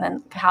for you, and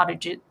then how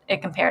did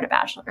it compare to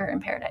Bachelor in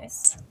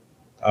Paradise?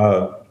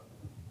 I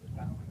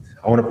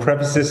want to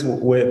preface this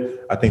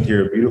with, I think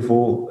you're a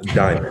beautiful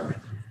diamond.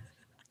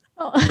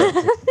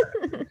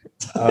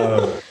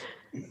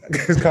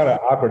 It's kind of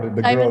awkward.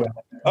 The girl.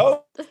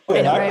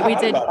 I know, right? We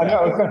did. I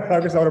know. I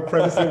just want to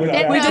preface it with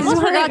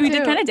that. We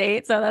did kind of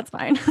date, so that's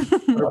fine.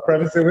 I'll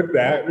preface it with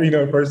that.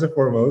 First and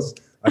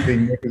foremost, I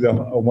think Nick is a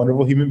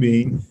wonderful human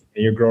being,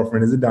 and your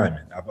girlfriend is a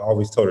diamond. I've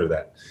always told her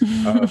that.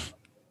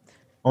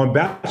 On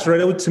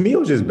Bachelorette, to me, it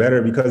was just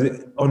better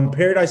because on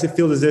Paradise, it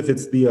feels as if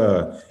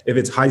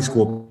it's high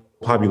school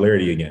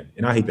popularity again,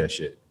 and I hate that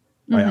shit.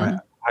 Mm-hmm.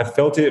 I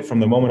felt it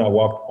from the moment I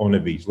walked on the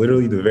beach,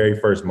 literally the very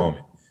first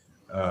moment.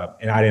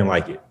 And I didn't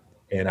like it.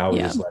 And I was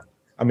just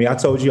I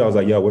told you, I was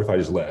like, yo, what if I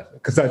just left?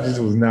 Because I just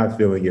was not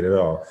feeling it at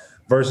all.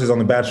 Versus on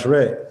The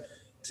Bachelorette,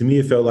 to me,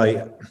 it felt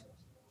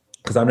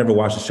because I've never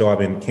watched the show, I've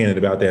been candid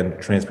about that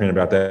and transparent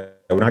about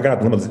that. When I got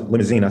out the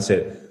limousine, I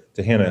said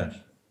to Hannah,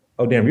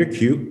 oh, damn, you're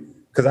cute.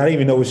 Because I didn't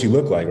even know what she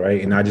looked like,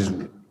 right? And I just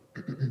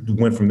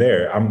went from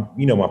there. I'm,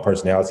 my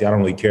personality. I don't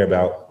really care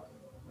about,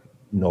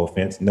 no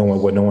offense,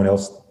 what no one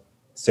else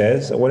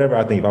says or whatever.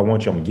 I think if I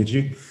want you, I'm going to get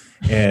you.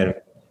 And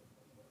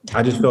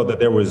I just felt that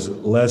there was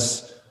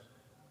less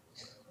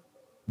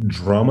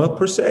drama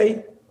per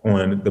se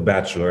on The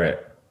Bachelorette.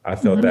 I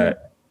felt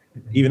that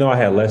even though I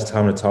had less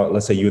time to talk,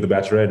 let's say you were The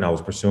Bachelorette and I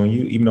was pursuing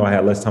you, even though I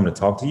had less time to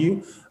talk to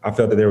you, I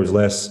felt that there was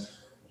less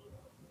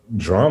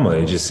drama.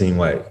 It just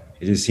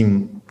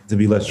seemed to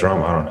be less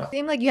drama. I don't know. It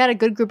seemed like you had a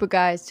good group of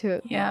guys too.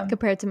 Yeah.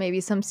 Compared to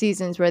maybe some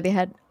seasons where they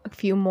had a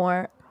few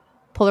more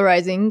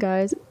polarizing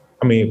guys.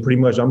 I mean, pretty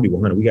much, I'm gonna be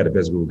 100. We got the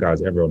best group of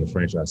guys ever on the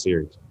franchise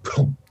series.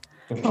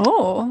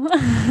 Oh.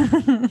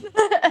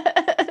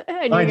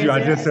 Mind you,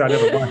 I just said I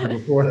never watched it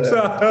before.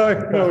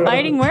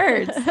 Fighting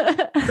words.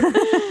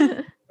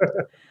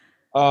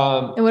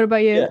 And what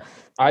about you? Yeah,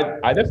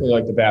 I definitely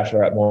like The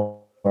Bachelorette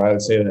more. I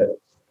would say that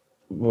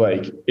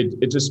like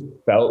it just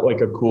felt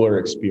like a cooler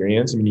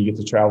experience. I mean, you get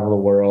to travel the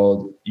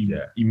world.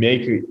 You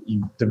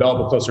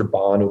develop a closer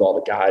bond with all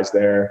the guys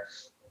there.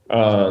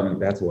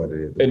 That's what it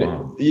is. And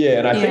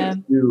I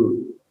think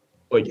too,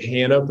 like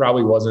Hannah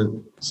probably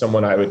wasn't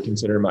someone I would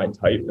consider my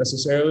type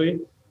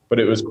necessarily, but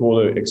it was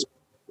cool to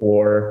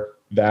explore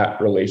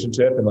that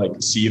relationship and like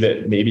see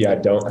that maybe I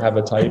don't have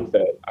a type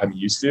that I'm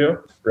used to,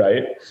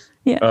 right?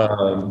 Yeah.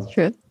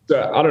 True.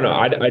 So I don't know.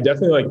 I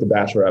definitely like The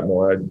Bachelorette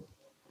more.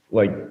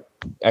 Like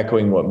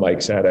echoing what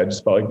Mike said, I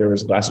just felt like there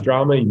was less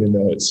drama, even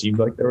though it seemed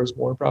like there was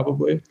more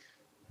probably.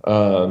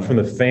 From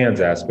the fans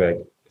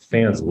aspect,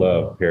 fans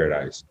love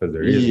Paradise because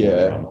there is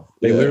no drama.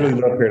 They literally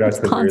love Paradise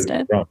because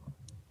there is no drama.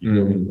 You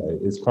know what I mean? Like,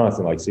 it's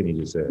constant, like Sydney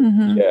just said.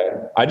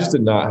 Yeah. I just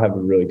did not have a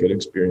really good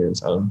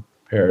experience on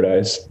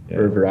Paradise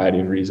for a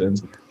variety of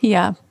reasons.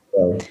 Yeah.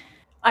 So.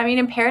 I mean,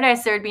 in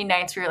Paradise, there would be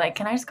nights where you're like,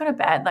 can I just go to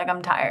bed? Like,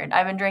 I'm tired.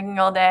 I've been drinking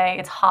all day.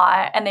 It's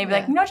hot. And they'd be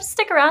like, just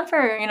stick around for,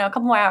 a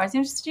couple more hours.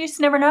 You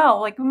just never know.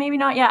 Like, maybe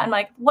not yet. I'm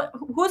like,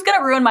 who's going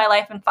to ruin my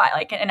life in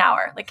an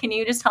hour? Like, can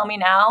you just tell me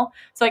now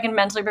so I can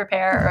mentally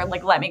prepare or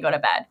like, let me go to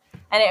bed?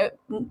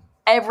 And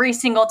every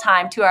single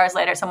time, 2 hours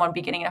later, someone would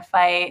be getting in a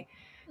fight.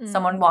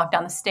 Someone walked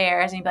down the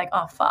stairs and you'd be like,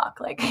 oh, fuck.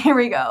 Like, here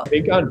we go. I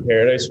think on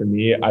Paradise for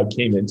me, I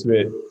came into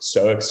it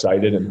so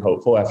excited and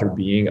hopeful after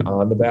being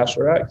on The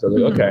Bachelorette. So I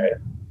was like, okay,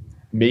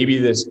 maybe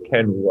this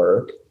can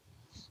work.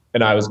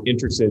 And I was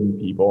interested in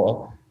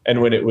people.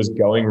 And when it was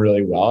going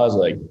really well, I was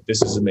like,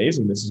 this is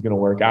amazing. This is going to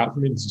work out for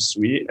me. This is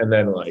sweet. And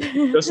then like,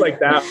 just like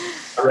that,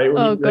 right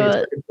when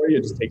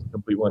you just take a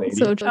complete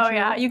 180. So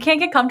yeah. You can't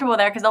get comfortable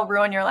there because they'll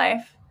ruin your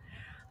life.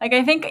 Like,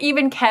 I think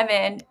even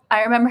Kevin,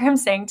 I remember him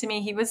saying to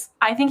me,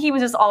 I think he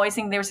was just always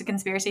thinking there was a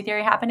conspiracy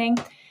theory happening.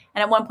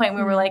 And at one point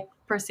we were like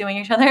pursuing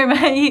each other, but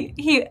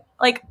he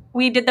like,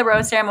 we did the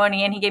rose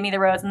ceremony and he gave me the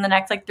rose. And the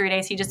next like 3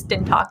 days, he just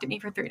didn't talk to me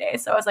for 3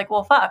 days. So I was like,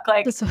 well, fuck,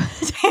 like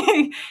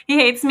he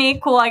hates me.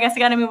 Cool. I guess I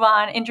got to move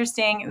on.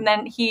 Interesting. And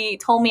then he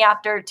told me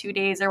after 2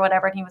 days or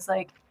whatever, and he was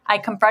like, I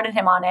confronted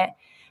him on it.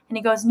 And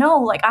he goes, no,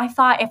 like I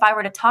thought if I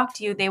were to talk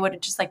to you, they would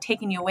have just like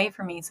taken you away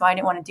from me. So I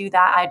didn't want to do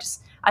that.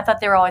 I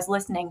thought they were always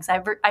listening.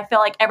 Because I feel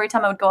like every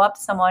time I would go up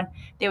to someone,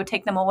 they would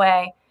take them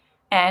away.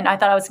 And I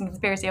thought I was a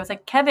conspiracy. I was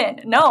like, Kevin,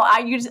 no,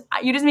 you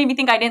just made me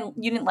think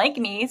you didn't like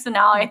me. So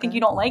now I think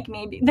you don't like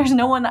me. There's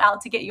no one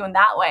out to get you in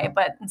that way.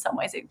 But in some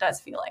ways it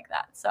does feel like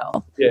that.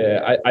 So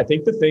yeah, I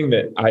think the thing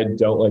that I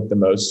don't like the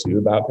most too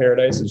about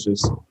Paradise is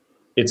just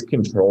it's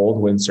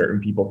controlled when certain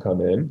people come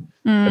in.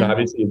 And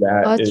obviously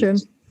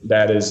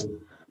that is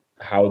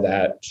how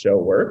that show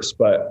works.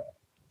 But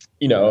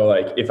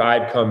like if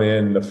I'd come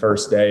in the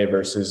first day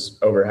versus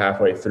over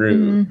halfway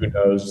through, who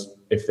knows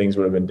if things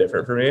would have been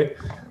different for me.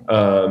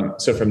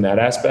 So from that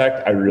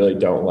aspect, I really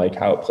don't like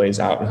how it plays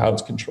out and how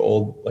it's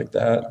controlled like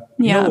that.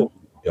 Yeah.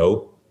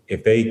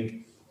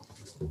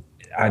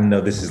 I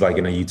know this is like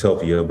in a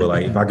utopia, but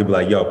like if I could be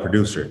like, yo,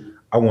 producer,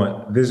 I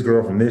want this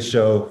girl from this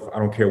show. I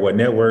don't care what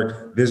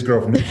network, this girl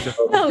from this show.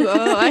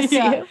 Oh, I see.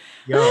 Yeah.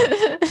 Yo,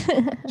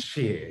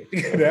 shit.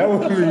 That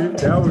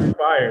would be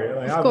fire.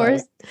 Like, of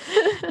course.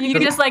 You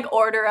can just like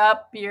order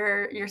up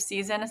your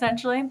season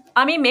essentially.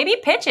 I mean, maybe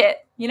pitch it.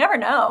 You never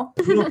know.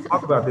 We don't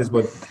talk about this,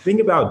 but think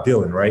about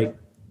Dylan, right?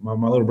 My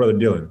little brother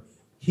Dylan.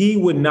 He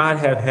would not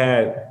have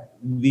had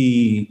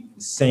the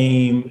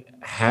same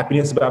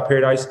happiness about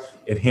Paradise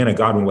if Hannah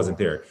Godwin wasn't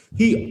there.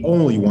 He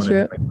only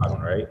wanted Hannah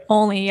Godwin, right?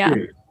 Only, yeah.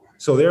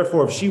 So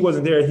therefore, if she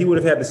wasn't there, he would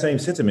have had the same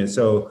sentiment.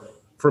 So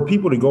for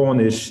people to go on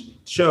this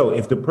show,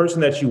 if the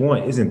person that you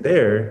want isn't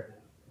there,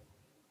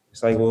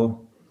 it's like,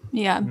 well,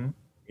 yeah,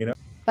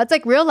 that's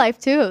like real life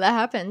too. That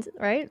happens,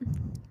 right?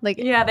 Like,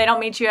 yeah, they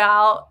don't meet you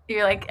out.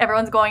 You're like,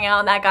 everyone's going out,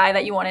 and that guy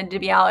that you wanted to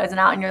be out isn't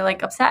out, and you're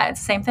like upset. It's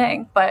the same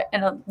thing, but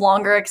in a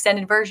longer,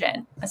 extended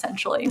version,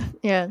 essentially.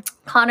 Yeah.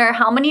 Connor,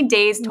 how many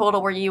days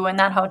total were you in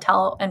that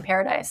hotel in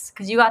Paradise?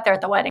 Because you got there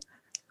at the wedding.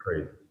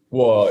 Crazy.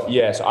 Well,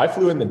 yeah. So I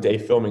flew in the day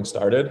filming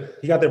started.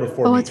 He got there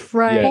before me. Oh, that's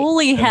right. Yeah.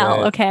 Holy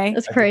hell. Okay.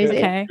 That's crazy.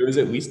 It was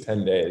at least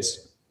 10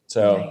 days.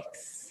 So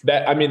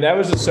that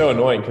was just so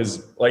annoying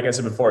because like I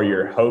said before,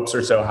 your hopes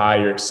are so high.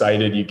 You're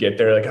excited. You get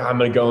there like, I'm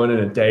going to go in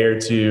a day or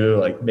two,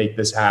 like make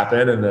this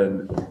happen. And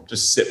then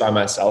just sit by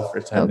myself for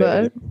 10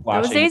 days.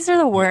 Those days are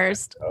the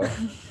worst.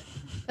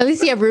 At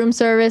least you have room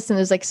service and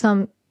there's like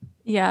some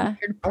weird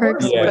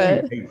perks.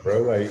 Eat,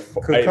 bro. Like,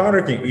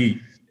 Connor can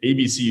eat.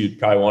 ABC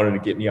probably wanted to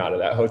get me out of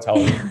that hotel.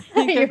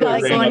 You're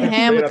like going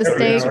ham with the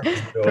steak,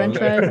 french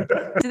fries.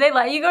 Do they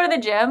let you go to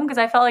the gym? Because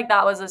I felt like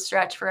that was a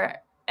stretch for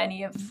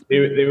any of. They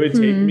would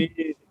take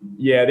me.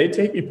 Yeah, they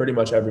take me pretty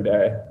much every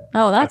day.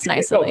 Oh, that's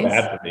nice. It felt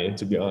bad for me,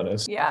 to be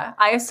honest. Yeah,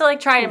 I used to like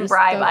try and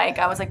bribe Mike.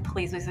 I was like,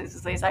 please.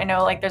 I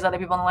know like there's other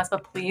people on the list,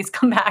 but please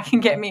come back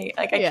and get me.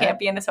 Like I can't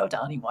be in this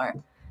hotel anymore.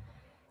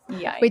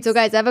 Yeah. Wait, so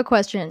guys, I have a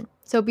question.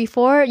 So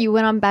before you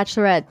went on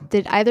Bachelorette,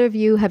 did either of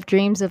you have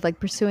dreams of like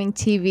pursuing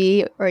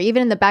TV, or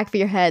even in the back of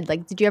your head,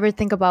 like did you ever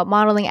think about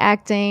modeling,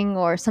 acting,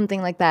 or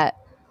something like that?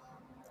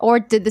 Or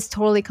did this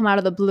totally come out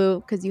of the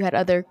blue because you had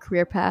other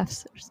career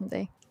paths or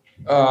something?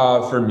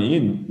 For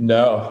me,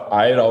 no.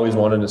 I had always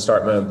wanted to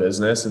start my own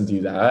business and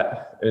do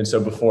that. And so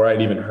before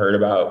I'd even heard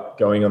about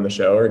going on the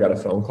show or got a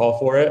phone call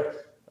for it,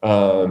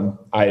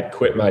 I had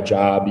quit my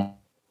job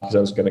because I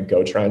was going to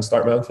go try and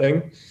start my own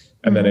thing.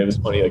 And then it was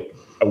funny, like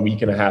a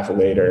week and a half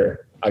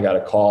later, I got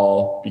a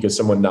call because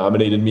someone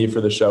nominated me for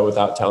the show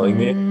without telling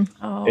me. And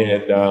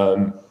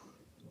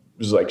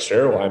was like,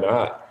 sure, why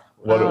not?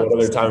 What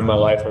other time in my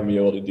life I'm be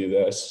able to do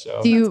this?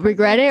 So. Do you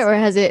regret it, or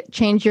has it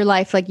changed your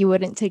life? Like you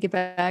wouldn't take it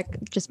back,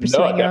 just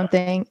pursuing your own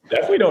thing?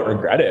 Definitely don't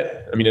regret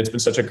it. I mean, it's been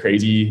such a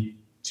crazy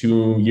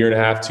 2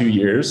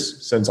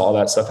 years since all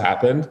that stuff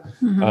happened.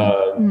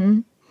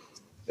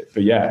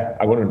 But yeah,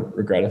 I wouldn't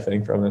regret a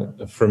thing from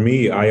it. For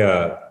me,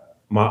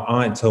 my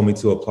aunt told me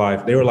to apply.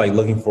 They were like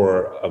looking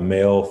for a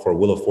male for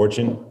Wheel of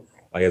Fortune,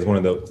 like as one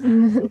of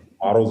the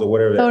models or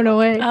whatever. Oh, no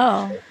way.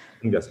 I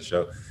think that's the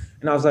show.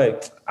 And I was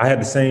like, I had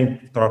the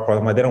same thought process.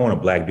 I'm like, they don't want a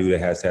black dude that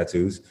has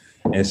tattoos.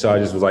 And so I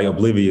just was like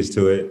oblivious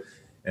to it.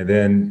 And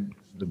then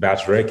the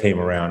Bachelorette came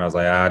around. I was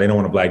like, they don't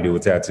want a black dude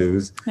with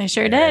tattoos. They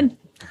sure did.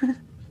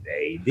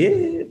 They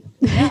did.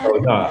 So,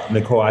 no,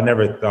 Nicole, I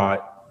never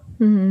thought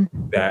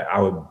that I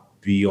would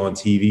be on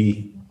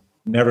TV.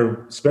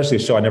 Never, especially a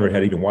show I never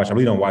had even watched. I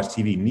really don't watch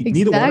TV.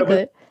 Neither one of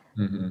us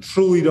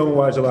truly don't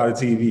watch a lot of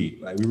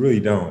TV. Like we really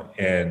don't.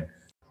 And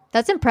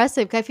that's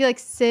impressive. Cause I feel like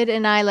Sid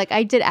and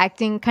I did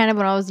acting kind of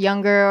when I was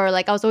younger, or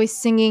like I was always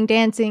singing,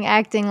 dancing,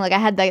 acting. Like I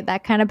had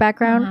that kind of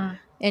background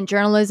in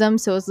journalism.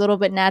 So it was a little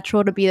bit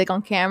natural to be like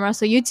on camera.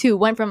 So you two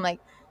went from like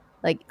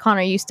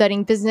Connor, you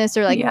studying business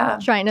or like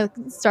trying to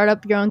start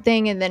up your own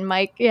thing. And then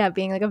Mike,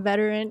 being like a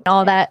veteran,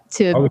 all that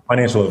too. I was a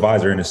financial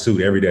advisor in a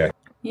suit every day.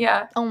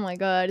 Yeah. Oh my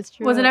God, it's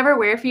true. Was it ever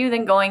weird for you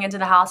then going into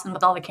the house and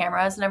with all the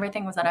cameras and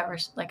everything? Was that ever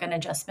like an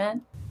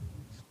adjustment?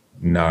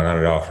 No, not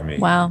at all for me.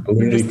 Wow.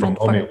 Literally from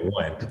moment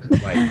one.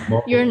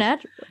 Like, you're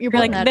natural. You're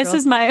like, natural.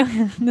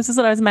 this is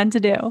what I was meant to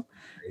do.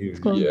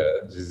 Cool. Yeah.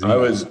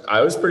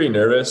 I was pretty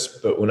nervous,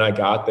 but when I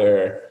got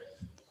there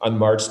on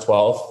March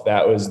 12th,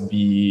 that was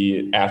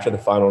after the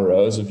final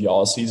rose of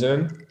y'all's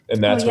season.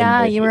 And that's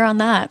when you were on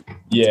that.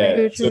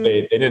 Yeah. So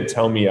they didn't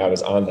tell me I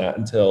was on that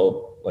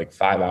until like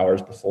 5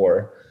 hours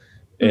before.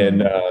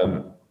 And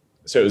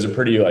so it was a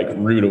pretty like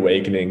rude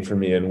awakening for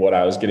me and what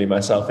I was getting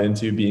myself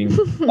into, being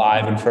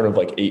live in front of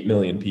like 8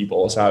 million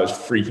people. So I was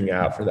freaking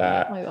out for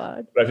that. Oh my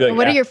God. But I feel like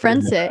what did your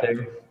friends say?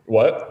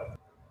 What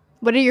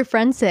did your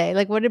friends say?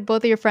 Like, what did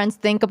both of your friends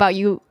think about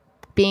you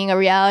being a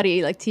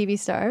reality like TV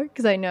star?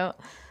 Because I know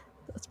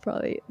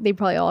they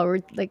probably all were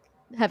like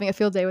having a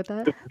field day with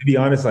that. To be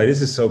honest, like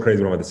this is so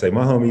crazy what I'm about to say.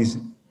 My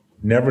homies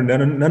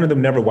none of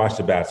them never watched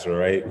The Bachelor,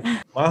 right?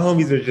 My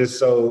homies are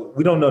just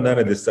we don't know none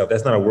of this stuff.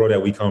 That's not a world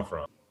that we come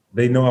from.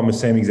 They know I'm the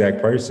same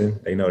exact person.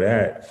 They know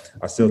that.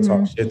 I still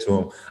talk shit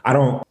to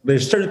them.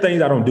 There's certain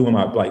things I don't do on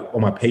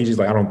my pages.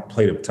 Like I don't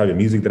play the type of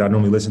music that I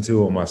normally listen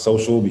to on my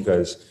social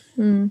because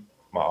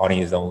my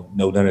audience don't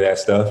know none of that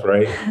stuff,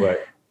 right?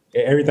 But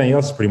everything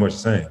else is pretty much the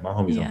same. My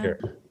homies don't care.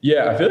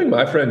 Yeah, I feel like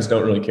my friends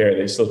don't really care.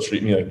 They still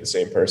treat me like the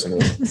same person.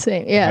 The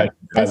same, yeah.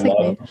 I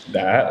love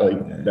that.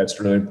 Like that's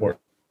really important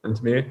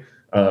to me.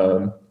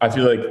 I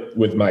feel like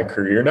with my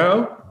career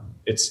now,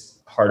 it's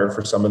harder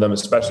for some of them,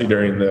 especially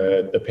during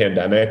the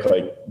pandemic,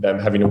 like them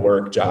having to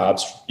work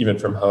jobs, even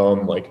from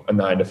home, like a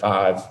 9 to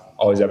 5,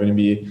 always having to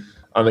be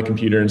on the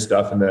computer and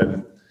stuff. And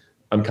then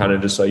I'm kind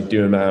of just like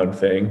doing my own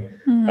thing.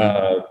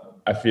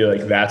 I feel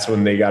like that's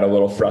when they got a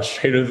little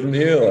frustrated with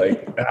me.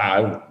 Like,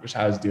 I wish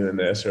I was doing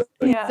this. Or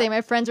like, Say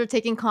my friends were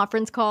taking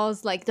conference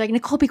calls, like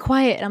Nicole, be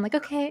quiet. And I'm like,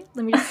 okay,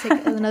 let me just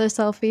take another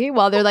selfie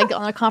while they're like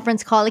on a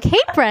conference call. Like, hey,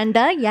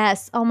 Brenda.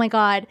 Yes. Oh my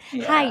God.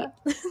 Hi.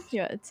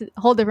 It's a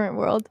whole different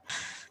world.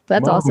 But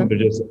that's awesome. They're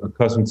just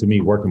accustomed to me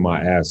working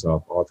my ass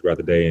off all throughout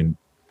the day. And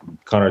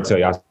Connor will tell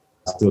you, I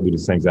still do the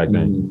same exact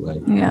thing.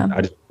 Like,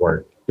 I just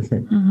work. It's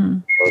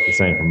the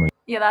same for me.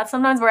 Yeah, that's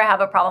sometimes where I have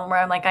a problem where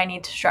I'm like, I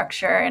need to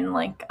structure and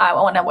like, I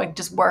want to like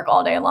just work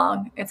all day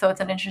long. And so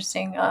it's an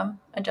interesting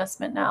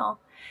adjustment now.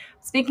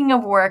 Speaking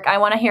of work, I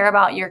want to hear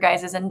about your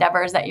guys'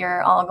 endeavors that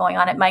you're all going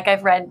on at Mike.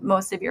 I've read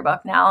most of your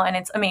book now and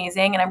it's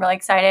amazing and I'm really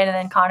excited. And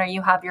then Connor,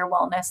 you have your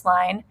wellness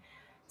line.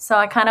 So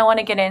I kind of want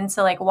to get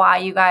into like why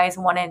you guys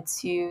wanted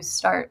to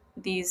start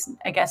these,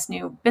 I guess,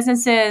 new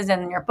businesses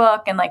and your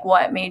book and like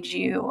what made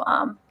you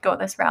go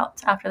this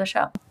route after the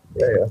show.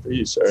 Yeah, after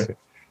you, sir.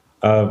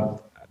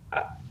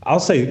 I'll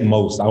say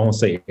most. I won't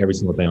say every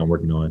single thing I'm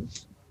working on.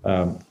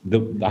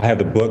 I have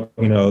the book,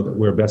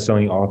 we're a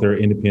best-selling author,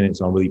 independent,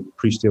 so I'm really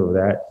appreciative of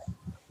that.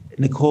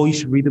 Nicole, you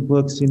should read the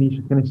book. Cindy, you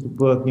should finish the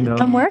book,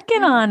 I'm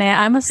working on it.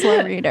 I'm a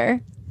slow reader.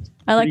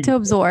 I like to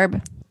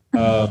absorb.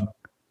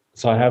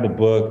 So I have the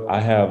book. I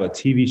have a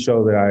TV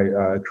show that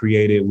I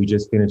created. We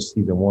just finished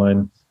season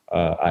 1.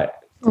 I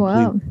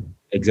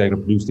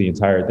executive produced the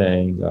entire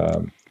thing,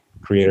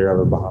 creator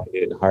of it behind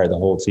it, hired the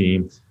whole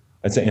team.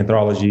 It's an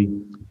anthology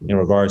in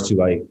regards to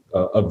like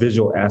a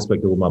visual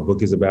aspect of what my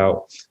book is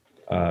about.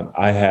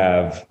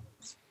 Can't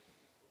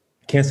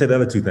say the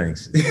other 2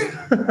 things.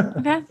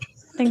 Okay.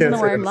 Things in the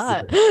word. A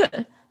lot.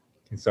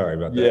 Sorry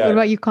about that. Yeah. What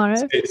about you,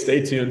 Connor?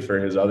 Stay tuned for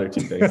his other 2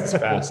 things. It's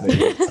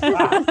fascinating.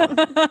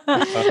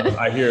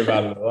 I hear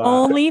about it a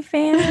lot.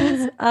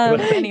 OnlyFans.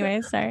 Anyway,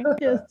 sorry.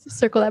 Yeah,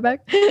 circle that back.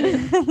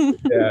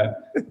 Yeah.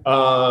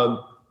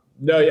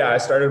 I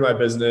started my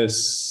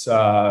business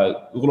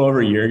a little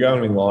over a year ago,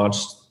 and we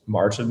launched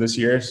March of this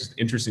year. It's an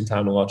interesting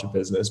time to launch a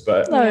business,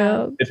 but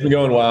it's been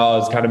going well.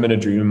 It's kind of been a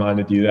dream of mine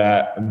to do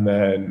that, and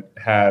then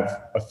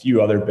have a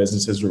few other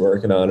businesses we're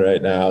working on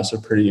right now. So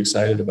pretty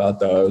excited about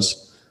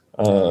those.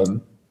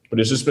 But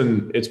it's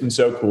been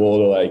so cool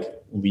to like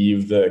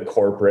leave the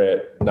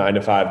corporate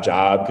 9-to-5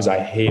 job, because I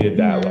hated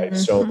that life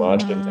so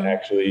much, and to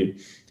actually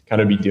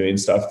kind of be doing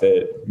stuff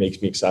that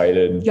makes me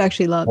excited. You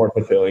actually love more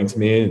fulfilling to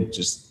me, and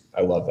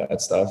I love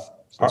that stuff.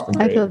 So it's been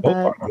great. I feel that.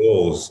 Our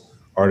goals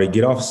are to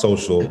get off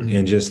social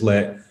and just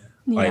let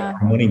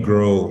money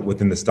grow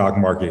within the stock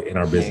market in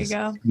our business.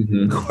 There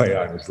you go. Quite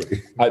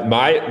honestly,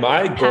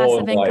 my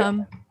goal passive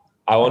income.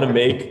 I want to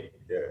make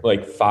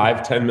like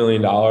 $5-10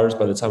 million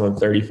by the time I'm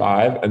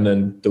 35, and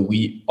then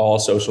delete all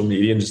social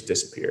media and just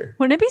disappear.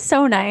 Wouldn't it be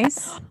so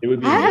nice? It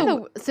would be. I have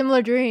a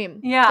similar dream.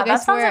 Yeah, like,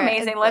 that sounds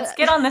amazing. Let's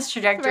get on this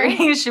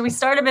trajectory. Should we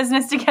start a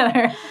business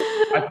together?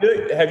 I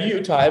feel like, have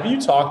you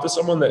talked to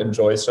someone that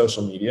enjoys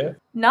social media?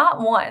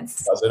 Not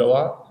once. Does it a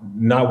lot?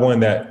 Not one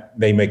that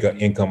they make an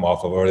income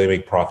off of or they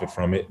make profit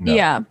from it. No.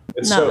 Yeah.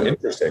 It's so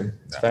interesting.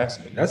 It's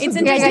fascinating. It's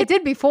interesting. I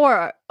did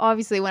before,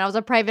 obviously, when I was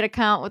a private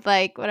account with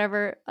like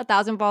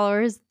 1,000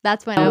 followers.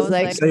 That's when I was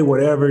like, say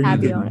whatever, you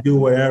can do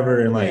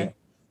whatever, and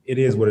it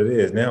is what it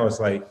is. Now it's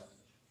like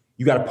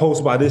you got to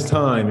post by this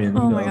time, and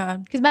my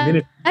god, because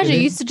imagine you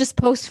used to just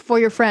post for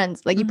your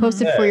friends, like you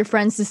posted for your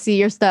friends to see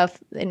your stuff,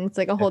 and it's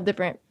like a whole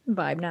different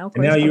vibe now. Of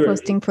course, now you're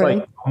posting for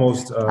like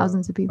almost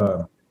thousands of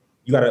people.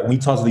 You got to, when you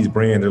talk to these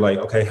brands, they're like,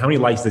 okay, how many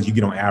likes did you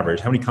get on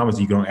average? How many comments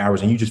do you get on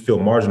average? And you just feel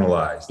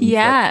marginalized.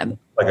 Yeah.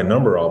 Like a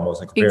number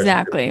almost.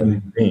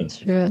 Exactly.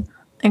 Sure.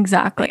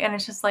 Exactly. And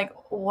it's just like,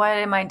 what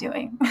am I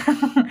doing?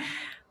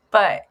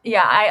 But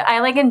yeah, I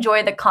like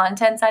enjoy the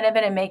content side of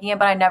it and making it,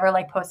 but I never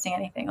like posting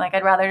anything. Like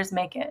I'd rather just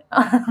make it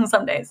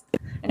some days.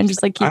 And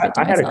just like keep it to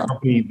I myself. had a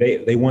company,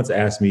 they once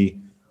asked me,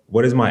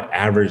 what is my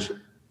average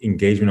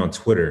engagement on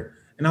Twitter?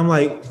 And I'm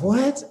like,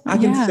 what? I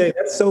can say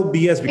that's so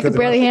BS, because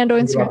barely handle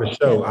Instagram. The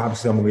show,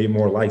 obviously I'm gonna get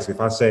more likes. If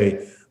I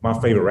say my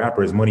favorite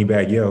rapper is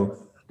Moneybagg Yo,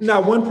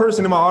 not one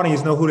person in my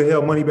audience know who the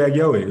hell Moneybagg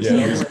Yo is.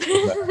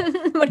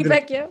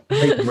 Moneybagg Yo.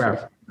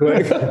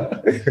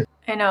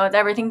 I know,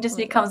 everything just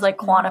becomes like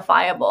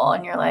quantifiable,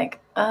 and you're like,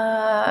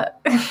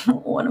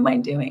 what am I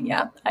doing?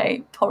 Yeah,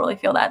 I totally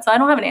feel that. So I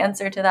don't have an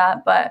answer to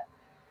that, but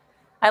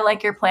I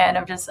like your plan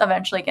of just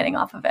eventually getting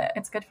off of it.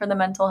 It's good for the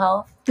mental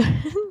health.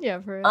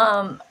 Yeah, for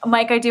real.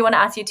 Mike, I do want to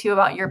ask you too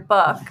about your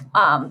book,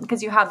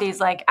 because you have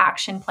these like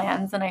action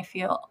plans, and I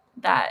feel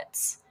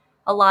that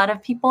a lot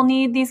of people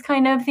need these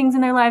kind of things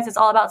in their lives. It's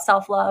all about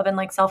self-love and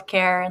like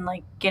self-care and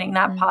like getting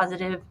that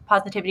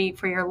positivity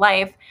for your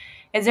life.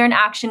 Is there an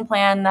action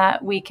plan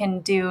that we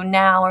can do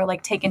now or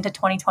like take into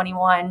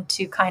 2021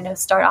 to kind of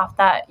start off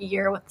that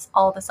year with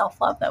all the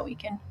self-love that we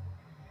can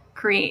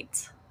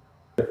create?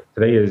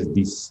 Today is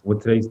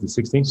today's the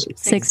 16th?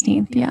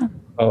 16th, yeah.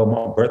 Oh,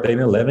 my birthday in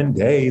 11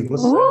 days.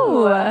 What's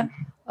up?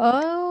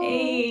 Oh.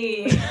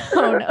 Hey.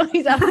 Oh no,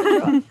 he's out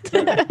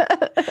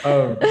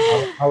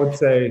I would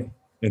say,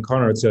 and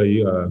Connor would tell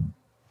you,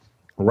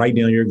 write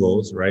down your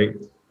goals, right?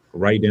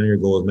 Write down your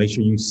goals. Make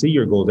sure you see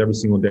your goals every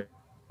single day.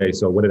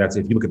 So whether that's,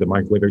 if you look at the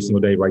microwave every single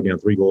day, write down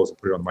 3 goals and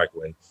put it on the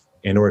microwave.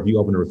 And or if you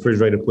open the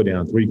refrigerator, put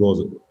down 3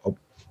 goals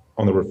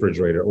on the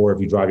refrigerator. Or if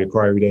you drive your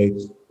car every day,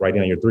 write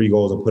down your 3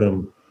 goals and put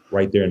them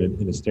right there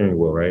in the steering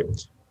wheel, right?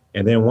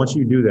 And then once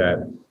you do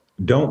that,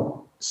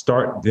 don't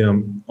start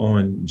them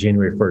on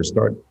January 1st.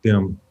 Start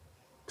them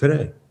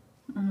today.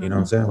 You know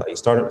what I'm saying? Like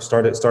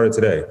start it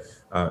today.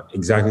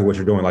 Exactly what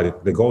you're doing.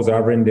 Like the goals that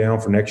I've written down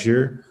for next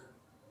year,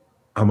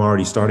 I'm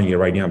already starting it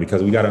right now,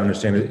 because we got to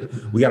understand it.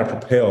 We got to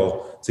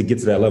propel to get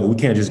to that level. We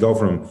can't just go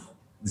from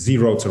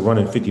 0 to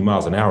running 50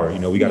 miles an hour.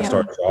 We got to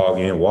start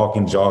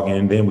walking,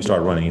 jogging, then we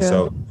start running. Yeah.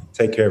 So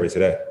take care of it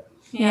today.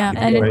 Yeah.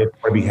 And you want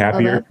to be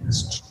happier.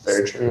 It's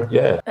very true.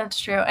 Yeah. That's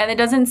true. And it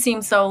doesn't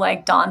seem so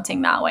like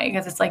daunting that way,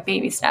 because it's like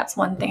baby steps,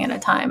 one thing at a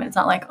time. And it's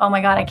not like, oh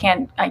my God, I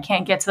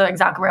can't get to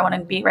exactly where I want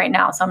to be right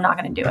now, so I'm not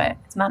going to do it.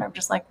 It's a matter of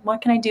just like,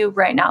 what can I do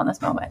right now in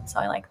this moment? So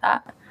I like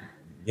that.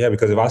 Yeah,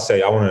 because if I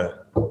say I want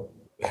to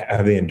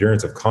have the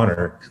endurance of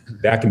Connor,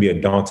 that can be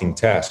a daunting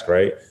task,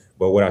 right?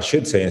 But what I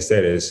should say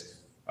instead is,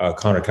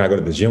 Connor, can I go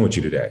to the gym with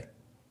you today?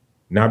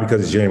 Not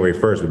because it's January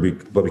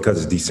 1st, but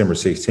because it's December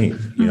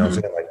 16th. You know what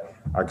I'm saying? Like,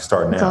 I can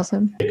start now. That's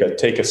awesome.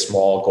 Take a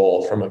small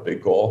goal from a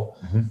big goal,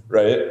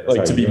 right?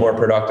 Like to be more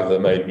productive,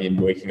 that might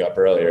mean waking up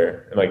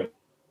earlier. And like,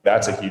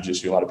 that's a huge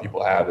issue a lot of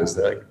people have is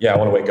they're like, yeah, I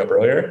want to wake up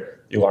earlier.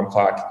 The alarm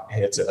clock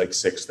hits at like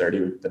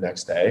 6:30 the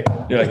next day.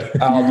 You're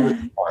like, I'll do it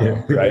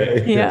tomorrow,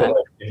 right? Yeah. But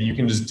like, if you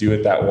can just do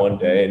it that one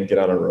day and get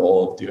on a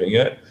roll of doing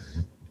it,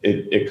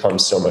 it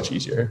comes so much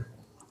easier.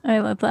 I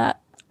love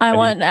that. I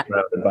want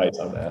advice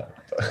on that.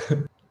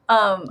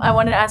 I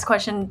wanted to ask a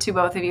question to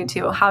both of you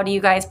too. How do you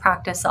guys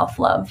practice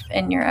self-love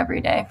in your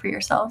everyday for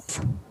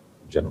yourselves?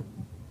 General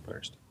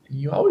first.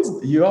 You always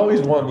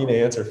want me to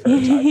answer first.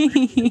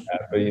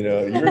 But you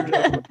know,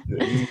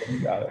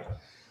 you got it.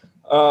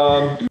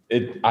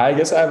 I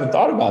guess I haven't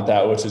thought about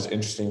that, which is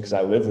interesting because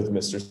I live with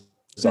Mr.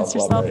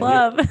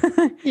 Self-love.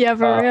 Right. Yeah,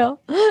 for real.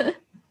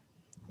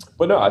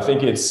 But no, I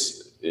think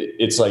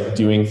it's like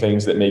doing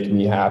things that make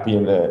me happy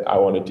and that I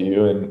want to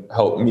do and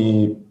help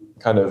me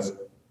kind of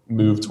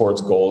move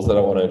towards goals that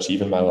I want to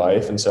achieve in my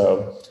life. And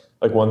so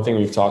like one thing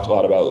we've talked a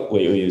lot about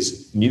lately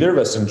is neither of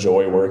us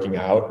enjoy working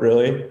out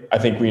really. I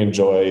think we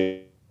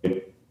enjoy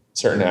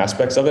certain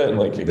aspects of it and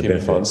like it can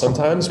be fun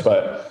sometimes,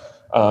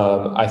 but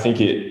I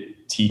think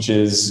it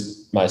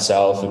teaches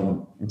myself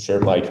and I'm sure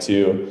Mike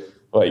too,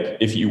 like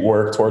if you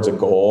work towards a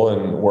goal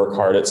and work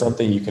hard at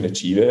something, you can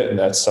achieve it. And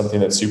that's something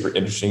that's super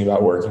interesting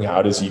about working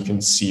out is you can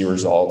see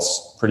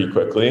results pretty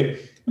quickly.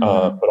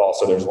 But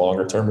also there's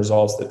longer term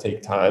results that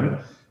take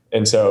time.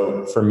 And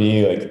so for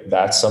me, like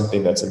that's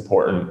something that's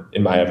important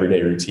in my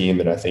everyday routine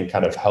that I think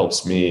kind of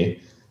helps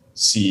me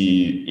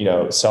see, you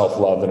know,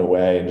 self-love in a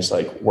way and just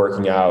like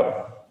working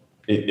out,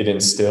 it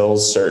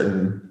instills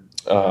certain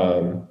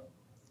kind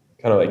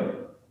of like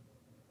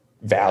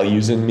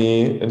values in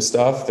me and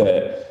stuff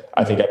that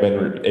I think I've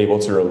been able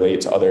to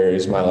relate to other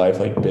areas of my life,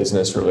 like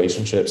business,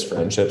 relationships,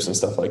 friendships, and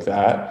stuff like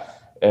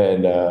that.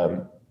 And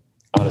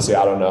honestly,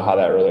 I don't know how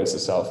that relates to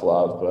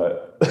self-love,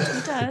 but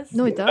it does.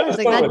 No, it does.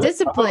 Like that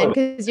discipline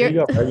because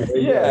you're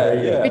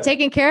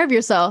taking care of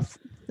yourself.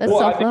 That's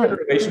self-love. I think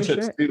in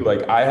relationships too,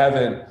 like I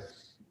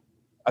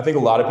think a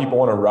lot of people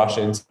want to rush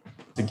into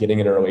getting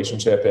in a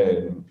relationship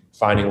and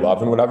finding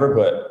love and whatever,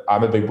 but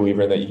I'm a big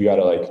believer in that you got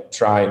to like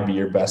try and be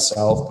your best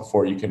self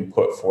before you can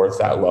put forth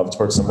that love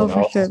towards someone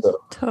else. Sure. So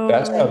Totally.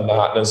 that's kind of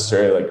not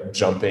necessarily like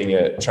jumping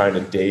at trying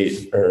to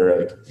date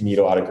or like meet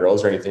a lot of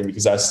girls or anything,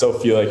 because I still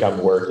feel like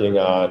I'm working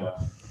on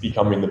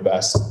becoming the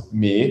best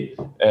me.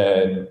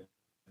 And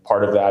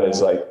part of that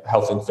is like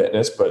health and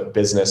fitness, but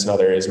business and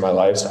other areas of my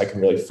life. So I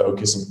can really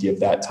focus and give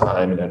that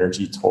time and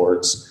energy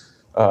towards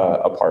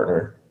a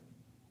partner.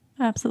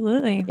 Have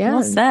Yeah.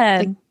 Well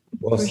said.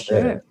 Well For said.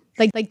 sure.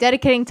 Like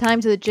dedicating time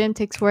to the gym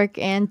takes work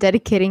and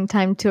dedicating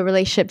time to a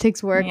relationship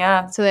takes work.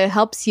 Yeah. So it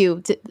helps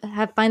you to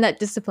find that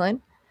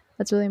discipline.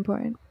 That's really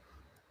important.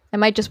 I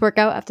might just work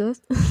out after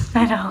this.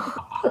 I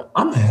know.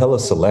 I'm hella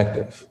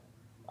selective.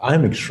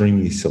 I'm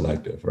extremely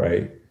selective,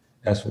 right?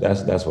 That's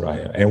what I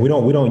am. And we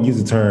don't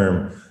use the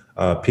term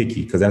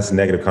picky because that's a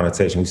negative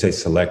connotation. We say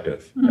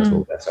selective.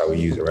 That's how we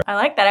use it, right? I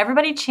like that.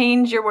 Everybody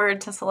change your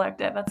word to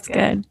selective. That's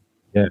good.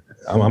 Yeah,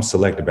 I'm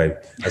selective, baby.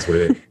 That's what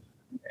it is.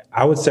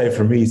 I would say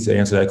for me to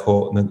answer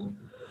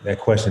that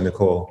question,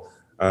 Nicole,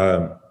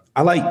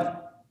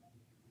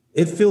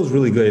 it feels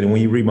really good. And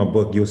when you read my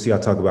book, you'll see I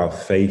talk about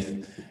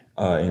faith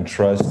and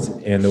trust.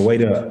 And the way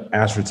to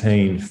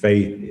ascertain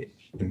faith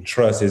and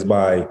trust is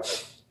by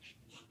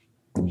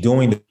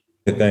doing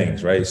the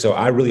things, right? So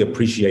I really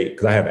appreciate,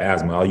 because I have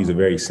asthma. I'll use a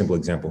very simple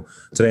example.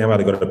 Today I'm about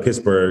to go to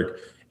Pittsburgh,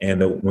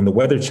 and when the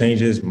weather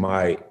changes,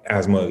 my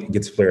asthma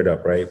gets flared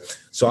up, right?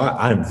 So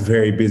I'm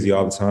very busy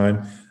all the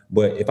time.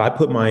 But if I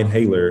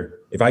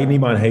need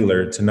my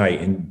inhaler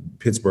tonight in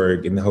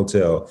Pittsburgh in the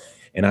hotel,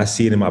 and I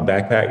see it in my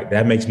backpack,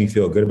 that makes me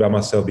feel good about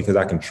myself because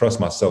I can trust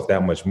myself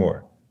that much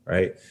more,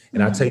 right?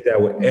 And I take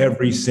that with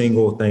every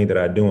single thing that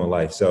I do in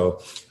life.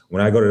 So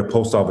when I go to the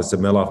post office to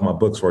mail off my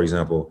books, for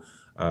example,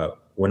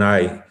 when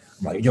I'm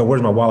like,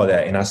 where's my wallet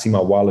at? And I see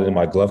my wallet in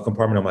my glove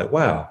compartment, I'm like,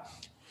 wow,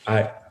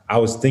 I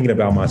was thinking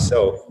about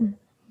myself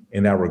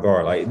in that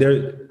regard. Like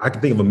I can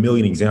think of a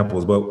million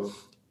examples, but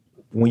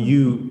when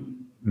you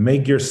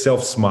make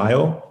yourself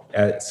smile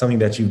at something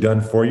that you've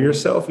done for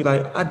yourself, you're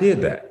like, I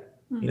did that.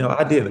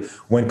 I did.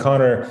 When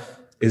Connor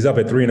is up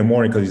at 3 a.m.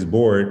 because he's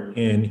bored,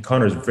 and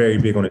Connor's very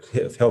big on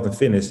his health and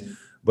fitness,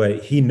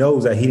 but he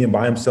knows that he didn't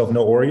buy himself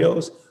no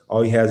Oreos.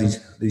 All he has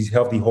is these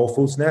healthy whole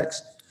food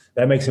snacks.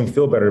 That makes him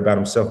feel better about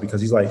himself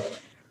because he's like,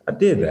 I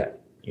did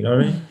that. You know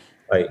what I mean?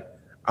 Like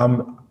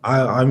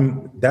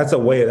that's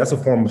a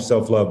form of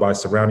self-love by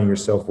surrounding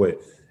yourself with,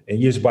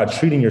 and just by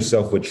treating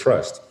yourself with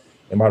trust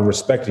and by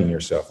respecting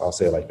yourself. I'll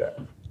say it like that.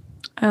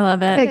 I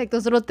love it. Like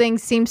those little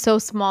things seem so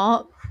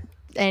small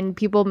and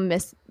people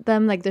miss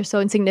them. Like they're so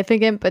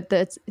insignificant, but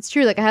it's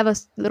true. Like I have a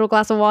little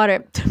glass of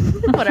water,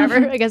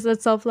 whatever. I guess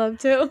that's self-love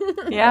too.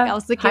 Yeah. Like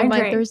I'll stick in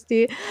my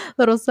thirsty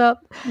little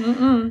sup.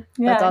 Yeah.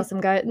 That's awesome,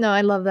 guys. No,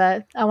 I love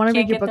that. I want to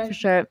read your book for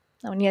sure.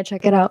 I need to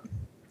check it out.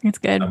 It's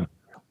good.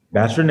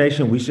 Bachelor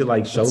Nation, we should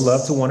show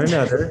love to one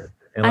another.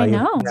 And I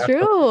know. It's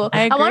true.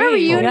 I agree. want a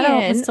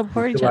reunion. To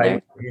support each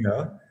other.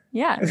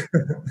 Yeah.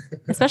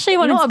 Especially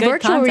when it's a good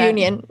virtual content.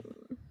 reunion.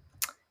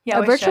 Yeah,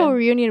 a virtual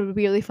reunion would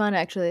be really fun,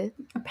 actually.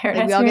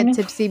 Paradise we all reunion.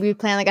 get tipsy. We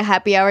plan like a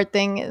happy hour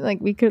thing. Like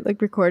we could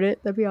like record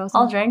it. That'd be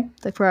awesome. I'll drink.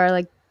 Like for our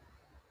like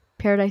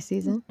paradise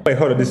season. Wait,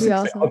 hold on. This is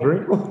awesome. I'll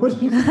drink. All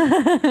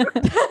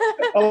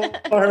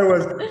I heard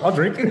was I'll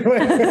drink.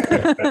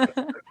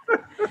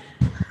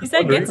 You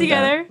said get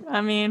together.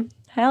 I mean,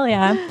 hell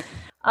yeah.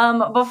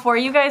 Before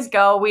you guys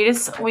go,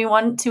 we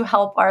want to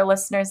help our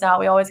listeners out.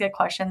 We always get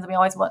questions, and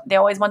they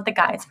always want the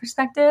guy's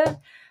perspective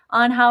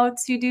on how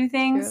to do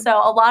things. True. So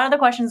a lot of the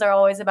questions are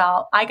always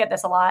about, I get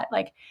this a lot,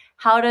 like,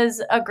 how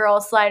does a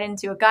girl slide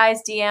into a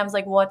guy's DMs?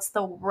 Like, what's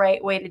the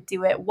right way to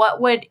do it?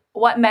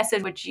 What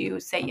message would you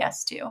say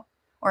yes to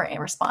or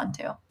respond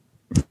to?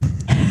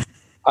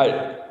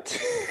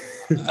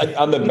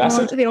 On the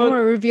message, they don't want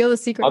to reveal the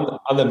secret.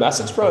 On the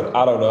message front,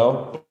 I don't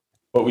know.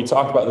 But we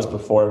talked about this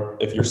before.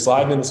 If you're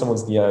sliding into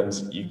someone's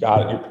DMs, you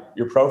got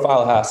your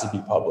profile has to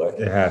be public.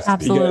 It has to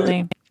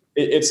Absolutely.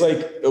 It's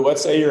like,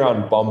 let's say you're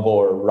on Bumble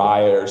or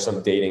Raya or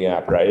some dating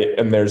app, right?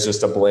 And there's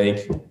just a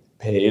blank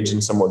page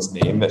and someone's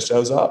name that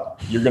shows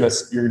up. You're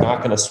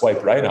not gonna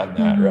swipe right on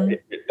that,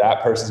 right?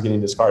 That person's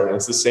getting discarded. And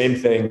it's the same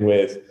thing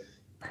with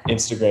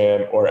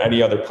Instagram or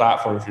any other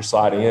platform. If you're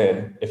sliding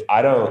in,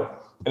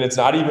 and it's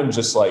not even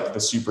just like the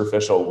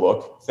superficial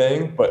look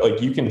thing, but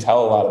like you can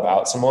tell a lot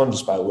about someone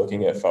just by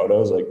looking at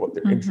photos, like what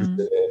they're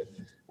interested in,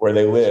 where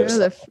they live.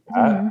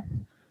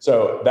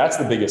 So that's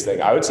the biggest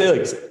thing. I would say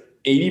like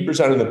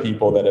 80% of the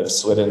people that have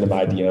slid into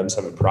my DMs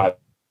have a private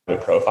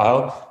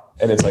profile,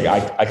 and it's like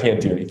I can't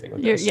do anything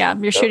with this.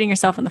 You're shooting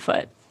yourself in the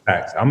foot.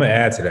 Facts. I'm gonna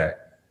add to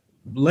that.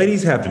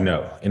 Ladies have to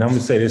know, and I'm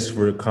gonna say this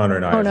for Connor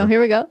and I. Oh no,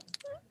 here we go.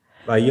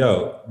 Like,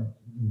 yo,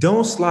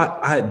 don't slide.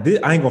 I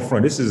ain't gonna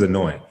front. This is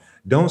annoying.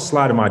 Don't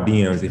slide in my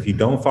DMs if you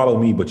don't follow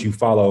me, but you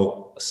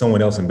follow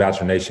someone else in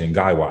Bachelor Nation,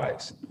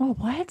 guy-wise. Oh,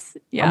 what?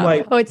 Yeah. I'm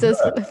like, it says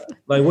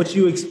like what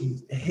you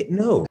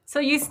no.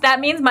 So that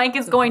means Mike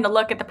is going to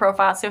look at the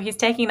profile. So he's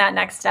taking that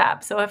next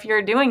step. So if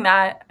you're doing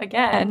that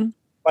again,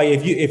 like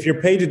if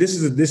your page, this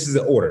is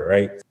the order,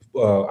 right?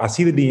 I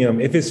see the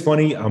DM. If it's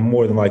funny, I'm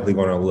more than likely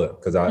going to look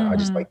because I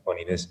just like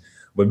funniness.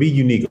 But be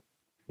unique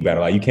about it.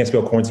 Like you can't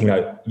spell quarantine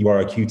out. You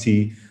are a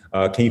QT.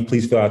 Can you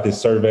please fill out this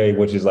survey,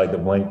 which is like the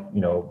blank,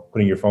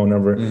 putting your phone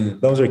number.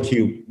 Those are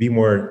cute. Be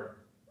more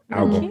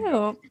outgoing.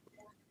 Cute.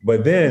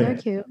 But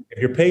then if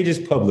your page is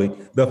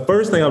public, the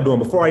first thing I'm doing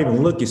before I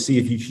even look and see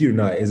if you cute or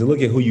not is to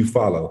look at who you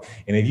follow.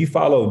 And if you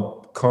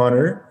follow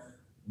Connor,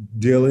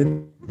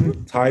 Dylan,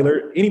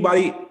 Tyler,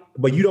 anybody,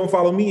 but you don't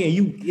follow me and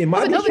you in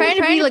my they're trying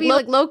to be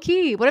like low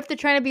key. What if they're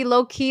trying to be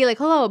low key? Like,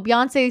 hello,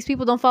 Beyonce, these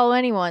people don't follow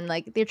anyone.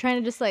 Like they're trying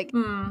to just like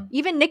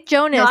even Nick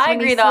Jonas when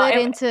he slid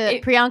into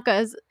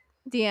Priyanka's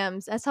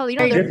DMs. That's how they're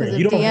because of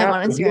DM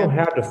on Instagram. You don't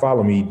have to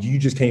follow me. You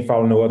just can't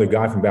follow no other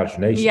guy from Bachelor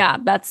Nation. Yeah,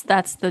 that's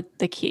the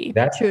key.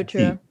 That's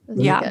true.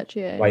 Yeah.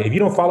 Like if you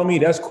don't follow me,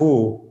 that's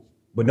cool.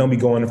 But don't be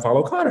going to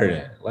follow Connor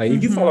then. Like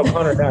if you follow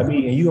Connor, not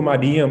me, and you in my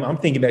DM, I'm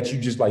thinking that you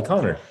just like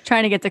Connor.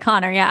 Trying to get to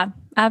Connor, yeah.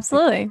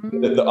 Absolutely.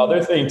 The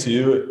other thing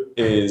too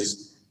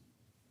is,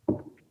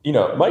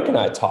 Mike and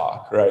I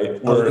talk,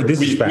 right?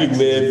 We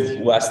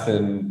live less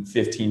than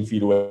 15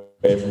 feet away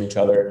from each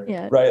other,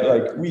 right?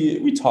 Like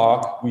we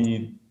talk,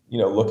 we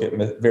look at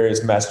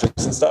various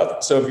messages and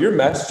stuff. So if you're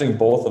messaging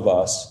both of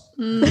us,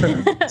 same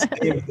thing.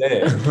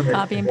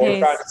 Copy and paste.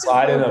 Trying to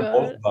slide in on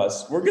both of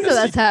us. We're gonna. So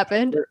that's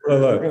happened.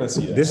 We're gonna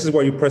see that. This is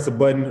where you press a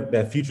button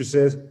that Future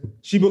says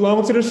she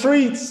belongs to the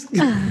streets.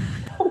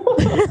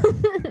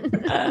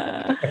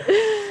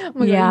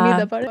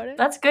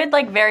 That's good.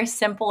 Like very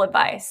simple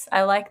advice.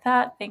 I like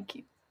that. Thank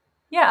you.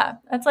 Yeah,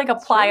 that's like a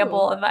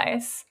pliable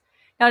advice.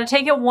 Now, to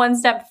take it one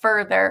step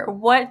further,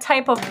 what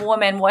type of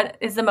woman, what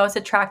is the most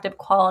attractive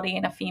quality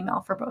in a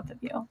female for both of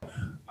you?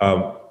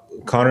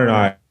 Connor and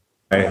I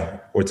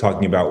were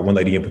talking about one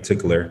lady in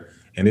particular,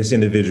 and this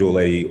individual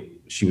lady,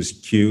 she was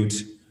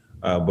cute,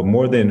 but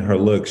more than her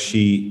looks,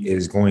 she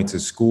is going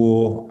to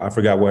school. I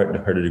forgot what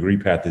her degree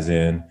path is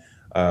in,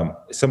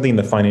 something in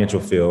the financial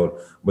field,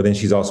 but then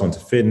she's also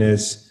into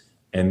fitness,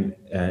 and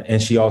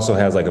she also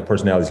has like a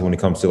personality when it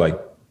comes to like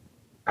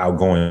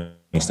outgoing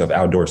stuff,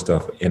 outdoor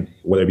stuff, and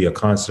whether it be a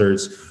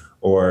concerts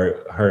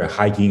or her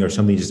hiking or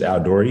something just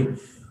outdoorsy,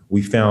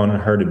 we found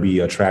her to be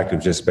attractive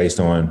just based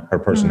on her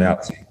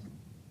personality.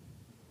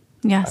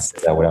 Yes. I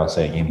said that without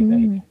saying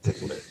anything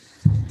particular.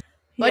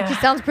 But she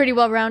sounds pretty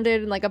well-rounded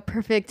and like a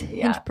perfect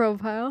hinge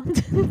profile.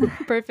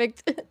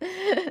 Perfect.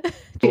 It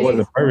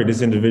wasn't perfect.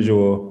 This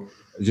individual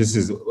just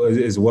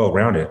is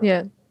well-rounded.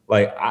 Yeah.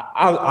 Like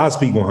I'll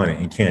speak 100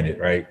 and candid,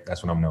 right?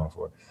 That's what I'm known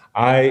for.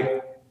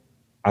 I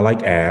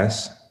like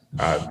ass.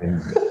 I've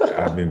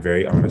been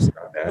very honest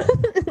about that.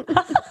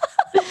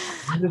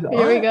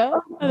 Here we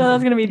go. I know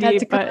that's gonna be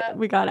deep, but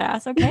we got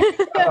ass. Okay.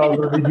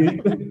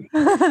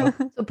 So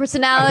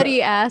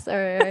personality, ass. All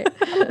right.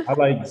 I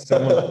like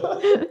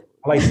someone.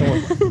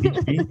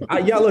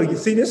 Y'all look. You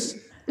see this?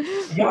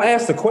 Y'all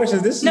ask the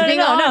questions. This is no.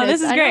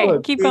 This is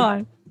great. Keep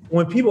going.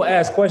 when people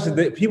ask questions,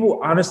 that people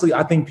honestly,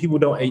 I think people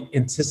don't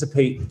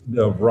anticipate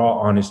the raw,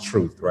 honest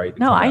truth, right?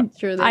 No,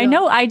 I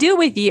know I do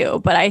with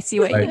you, but I see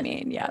what you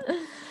mean. Yeah.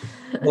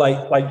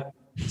 Like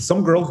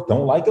some girls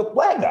don't like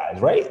black guys,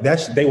 right?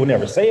 They will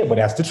never say it, but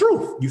that's the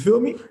truth. You feel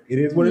me? It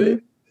is what it is.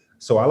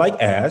 So I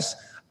like ass.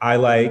 I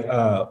like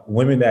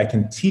women that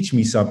can teach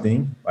me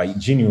something, like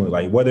genuinely,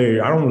 like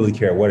whether I don't really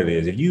care what it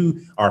is. If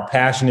you are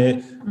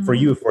passionate, for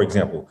you, for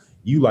example,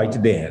 you like to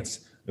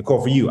dance.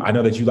 Nicole, for you, I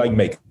know that you like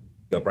makeup,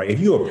 right? If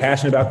you are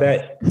passionate about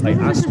that, like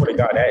I swear to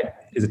God,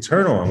 that is a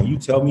turn on. When you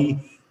tell me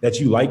that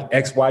you like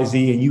X, Y,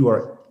 Z, and you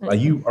are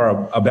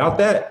about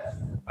that,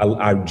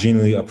 I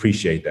genuinely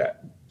appreciate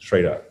that.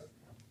 Straight up.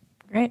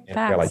 Great.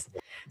 Facts.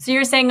 So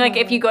you're saying like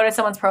if you go to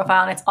someone's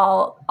profile and it's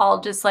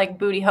all just like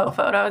booty hoe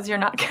photos, you're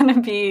not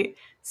gonna be.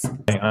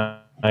 I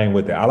ain't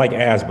with that. I like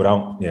ass, but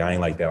I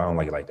ain't like that. I don't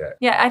like it like that.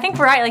 Yeah, I think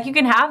like you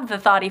can have the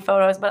thoughty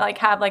photos, but like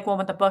have like one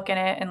with a book in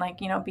it and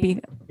like, you know, be.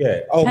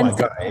 Yeah. Oh my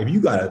God. If you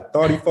got a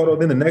thoughty photo,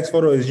 then the next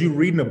photo is you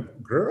reading a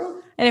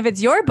girl. And if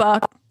it's your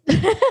book,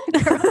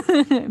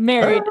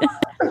 married.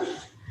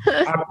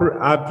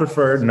 I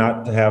prefer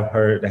not to have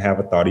her to have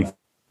a thoughty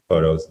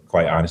photos,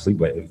 quite honestly.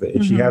 But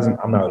if she hasn't,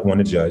 I'm not one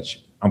to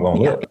judge. I'm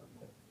going to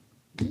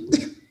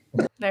look.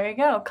 There you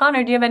go.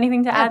 Connor, do you have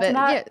anything to add to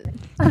that?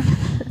 Yeah.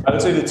 I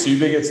would say the two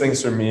biggest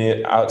things for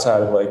me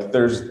outside of like,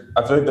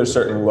 I feel like there's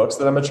certain looks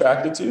that I'm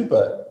attracted to,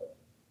 but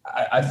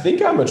I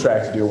think I'm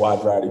attracted to a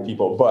wide variety of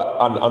people. But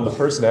on the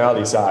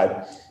personality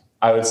side,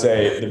 I would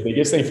say the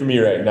biggest thing for me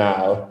right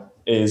now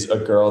is a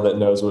girl that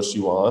knows what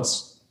she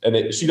wants.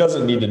 And she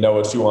doesn't need to know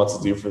what she wants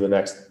to do for the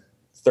next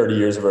 30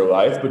 years of her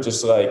life, but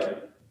just like,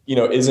 you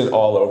know, isn't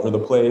all over the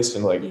place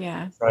and like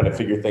trying to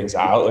figure things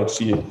out. Like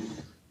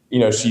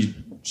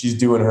she's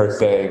doing her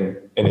thing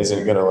and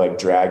isn't going to like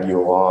drag you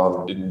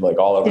along and like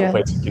all over the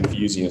place and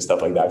confuse you and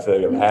stuff like that. I feel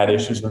like I've had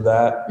issues with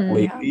that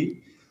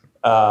lately.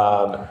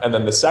 And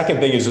then the second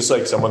thing is just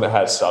like someone that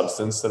has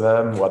substance to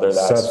them, whether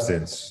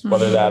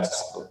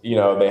that's, you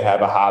know, they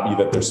have a hobby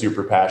that they're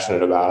super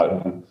passionate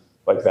about and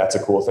like, that's a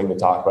cool thing to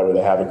talk about, or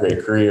they have a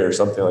great career or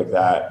something like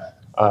that.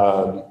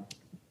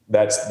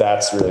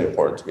 That's really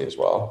important to me as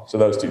well. So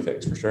those two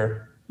things for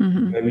sure.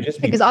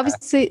 Because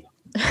obviously,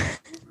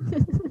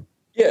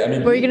 yeah, I mean,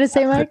 what were you gonna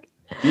say, Mike?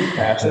 Being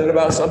passionate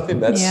about something,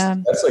 that's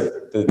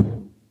like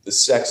the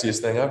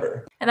sexiest thing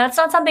ever. And that's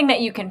not something that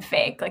you can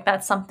fake. Like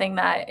that's something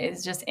that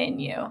is just in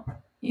you.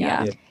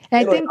 Yeah.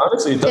 And I think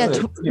honestly, it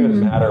doesn't even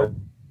matter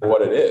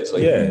what it is.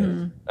 Like,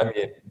 I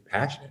mean,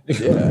 passionate.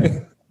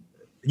 Yeah.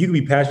 You can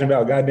be passionate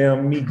about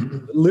goddamn me.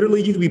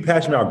 Literally, you can be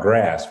passionate about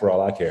grass for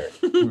all I care.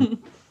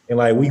 And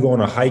like we go on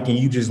a hike and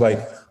you just like,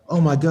 oh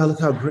my God, look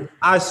how great.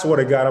 I swear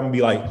to God, I'm gonna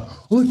be like,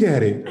 look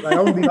at it. Like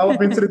I'm gonna be all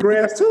up into the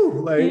grass too.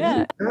 Like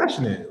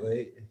passionate.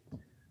 Like,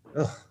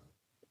 ugh.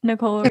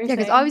 Nicole,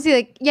 because obviously,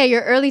 like,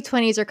 your early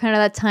 20s are kind of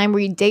that time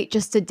where you date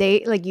just to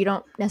date. Like, you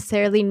don't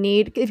necessarily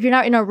need, if you're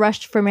not in a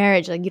rush for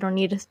marriage, like, you don't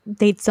need to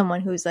date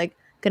someone who's like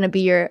gonna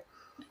be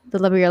the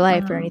love of your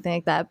life or anything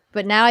like that.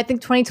 But now I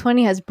think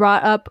 2020 has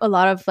brought up a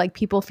lot of like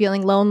people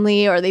feeling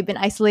lonely or they've been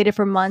isolated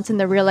for months and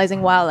they're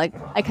realizing, wow, like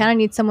I kind of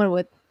need someone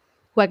who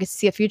I could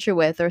see a future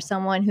with, or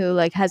someone who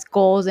like has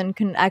goals and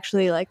can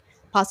actually like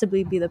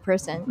possibly be the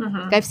person.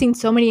 Like, I've seen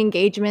so many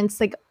engagements.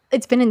 Like,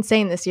 it's been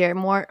insane this year.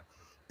 More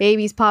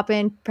babies pop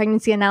in,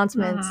 pregnancy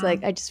announcements.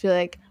 Like, I just feel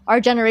like our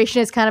generation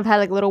has kind of had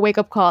like a little wake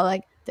up call.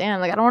 Like, damn,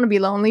 like I don't want to be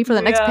lonely for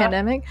the next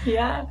pandemic.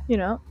 Yeah. You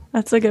know?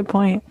 That's a good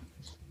point.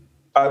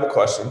 I have a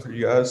question for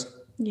you guys.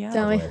 Yeah.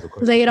 Tell me.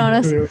 Lay it on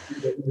us.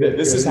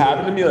 This has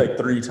happened to me like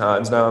 3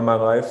 times now in my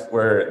life,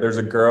 where there's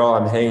a girl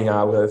I'm hanging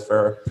out with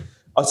for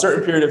a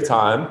certain period of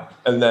time,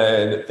 and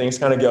then things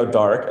kind of go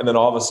dark, and then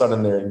all of a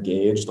sudden they're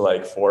engaged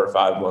like 4 or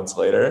 5 months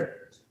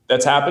later.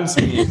 That's happened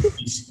to me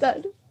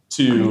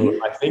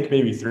to I think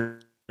maybe 3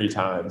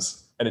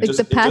 times, and it like just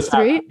the past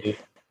 3.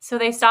 So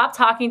they stop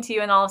talking to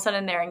you, and all of a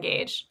sudden they're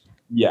engaged.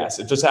 Yes,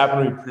 it just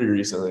happened to me pretty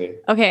recently.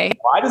 Okay.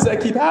 Why does that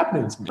keep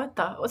happening to me?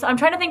 I'm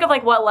trying to think of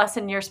like what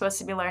lesson you're supposed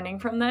to be learning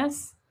from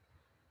this.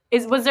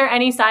 Was there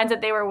any signs that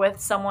they were with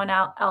someone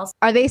else?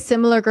 Are they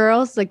similar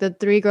girls? Like the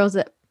 3 girls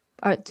that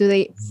do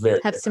they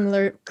have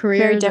similar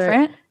careers? Very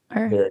different?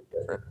 Very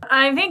different.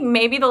 I think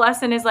maybe the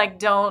lesson is like,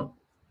 don't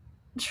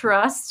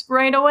trust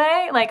right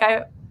away.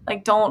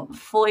 Like don't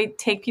fully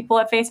take people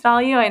at face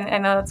value. I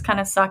know that's kind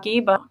of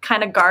sucky, but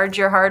kind of guard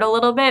your heart a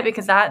little bit,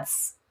 because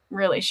that's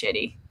really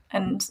shitty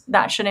and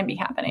that shouldn't be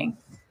happening.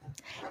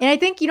 And I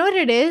think, you know what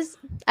it is?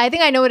 I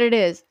think I know what it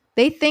is.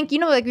 They think, you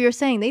know, like we were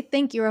saying, they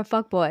think you're a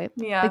fuckboy.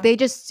 Yeah. Like they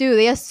just do.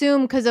 They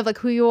assume because of like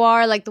who you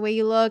are, like the way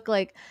you look,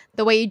 like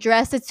the way you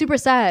dress. It's super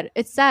sad.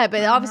 It's sad,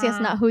 but obviously it's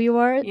not who you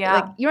are. Yeah.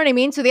 Like, you know what I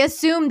mean? So they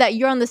assume that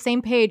you're on the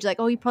same page. Like,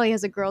 oh, he probably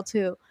has a girl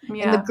too.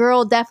 Yeah. And the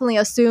girl definitely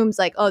assumes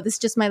like, oh, this is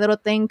just my little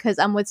thing because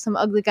I'm with some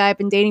ugly guy I've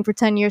been dating for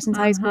 10 years since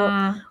high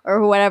school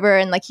or whatever.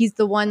 And like, he's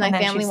the one my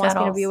family wants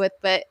me to be with.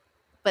 But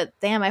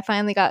damn, I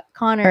finally got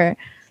Connor.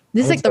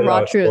 This is like the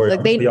raw truth.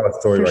 Like they,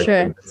 for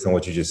sure. Based on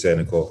what you just said,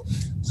 Nicole.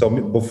 So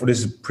before,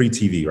 this is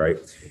pre-TV, right?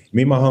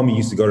 Me and my homie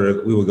used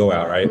to we would go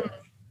out, right?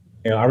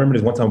 And I remember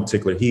this one time in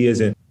particular.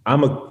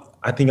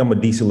 I think I'm a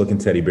decent looking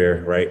teddy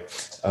bear, right?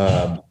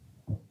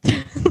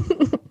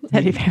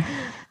 Teddy bear.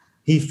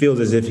 He feels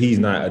as if he's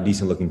not a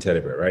decent looking teddy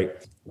bear, right?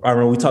 I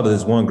remember we talked to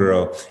this one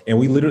girl,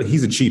 and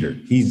he's a cheater.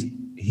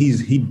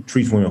 He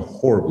treats women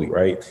horribly,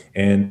 right?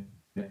 And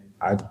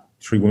I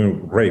treat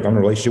women great. If I'm in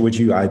a relationship with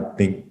you, I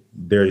think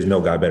there is no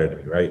guy better than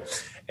me,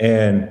 right?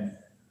 And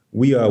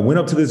we went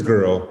up to this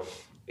girl,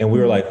 and we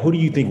were like, "Who do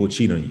you think will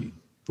cheat on you?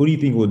 Who do you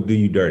think will do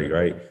you dirty?"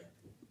 Right?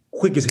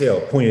 Quick as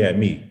hell, pointed at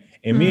me.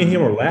 And me and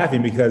him were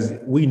laughing because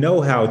we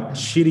know how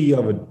shitty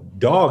of a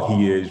dog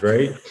he is,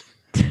 right?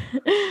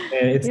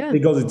 And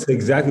it goes into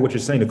exactly what you're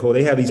saying, Nicole.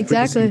 They have these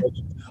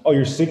oh,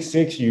 you're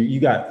 6'6", you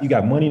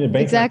got money in the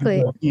bank,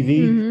 exactly. On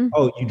TV.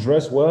 Oh, you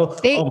dress well.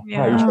 Oh my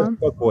God, you're such a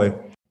fuck boy.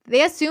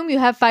 They assume you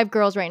have 5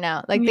 girls right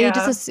now. Like they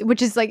just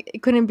which is like,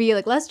 it couldn't be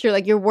like less true.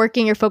 Like you're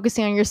working, you're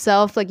focusing on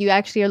yourself. Like you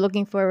actually are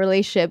looking for a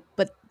relationship,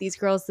 but these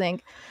girls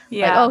think,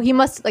 like, oh, he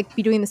must like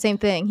be doing the same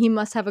thing. He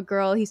must have a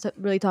girl he's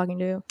really talking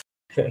to.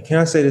 Can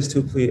I say this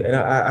too, please? And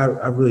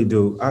I really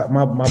do.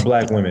 My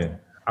black women.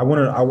 I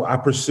went on a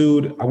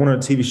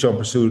TV show and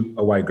pursued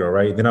a white girl,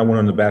 right? Then I went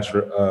on The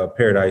Bachelor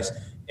Paradise,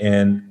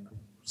 and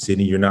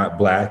Sydney, you're not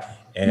black,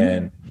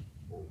 and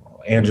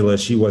Angela,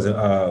 she wasn't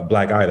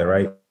black either,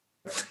 right?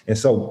 And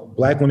so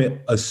black women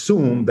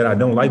assume that I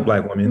don't like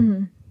black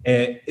women,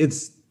 and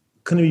it's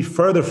couldn't be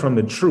further from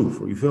the truth.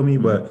 You feel me?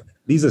 But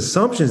these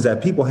assumptions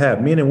that people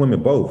have, men and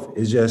women both,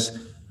 is just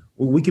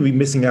we can be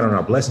missing out on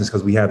our blessings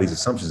because we have these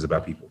assumptions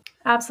about people.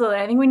 Absolutely.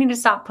 I think we need to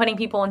stop putting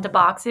people into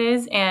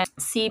boxes and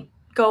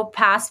go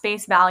past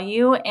face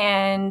value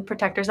and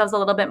protect ourselves a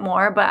little bit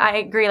more. But I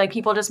agree, like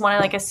people just want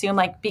to like assume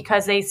like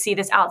because they see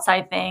this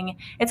outside thing,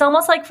 it's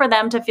almost like for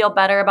them to feel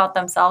better about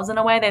themselves in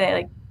a way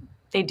that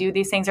they do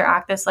these things or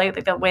act this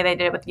like the way they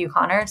did it with you,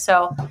 Connor.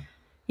 So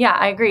yeah,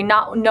 I agree.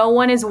 No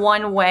one is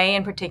one way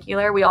in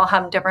particular. We all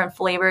have different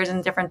flavors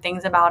and different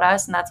things about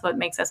us, and that's what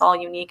makes us all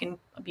unique and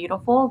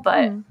beautiful.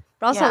 But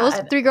also, those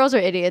 3 girls are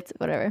idiots.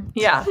 Whatever.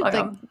 Yeah,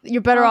 like,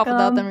 you're better off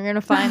without them. You're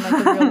gonna find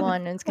like the real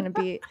one, and it's gonna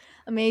be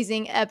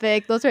amazing,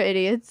 epic. Those are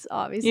idiots,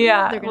 obviously.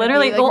 Yeah,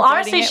 literally. Well,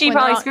 honestly, she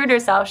probably screwed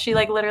herself. She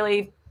like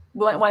literally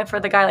went for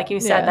the guy, like you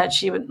said, that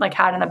she would like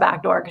had in the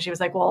back door because she was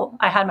like, well,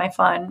 I had my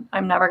fun.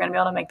 I'm never gonna be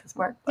able to make this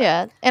work. But.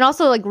 Yeah, and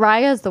also like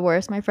Raya is the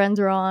worst. My friends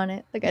were all on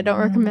it. Like I don't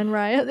recommend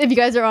Raya if you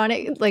guys are on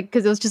it, like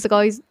because it was just like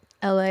all these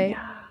LA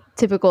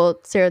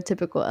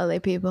stereotypical LA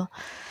people.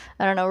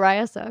 I don't know.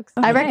 Raya sucks.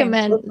 Okay. I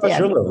recommend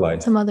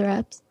some other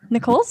apps.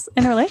 Nicole's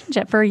in a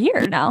relationship for a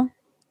year now.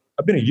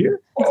 I've been a year?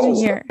 It's a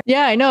year.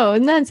 Yeah, I know.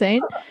 Isn't that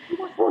insane?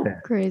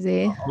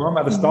 Crazy. I'm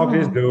about to stalk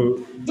this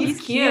dude.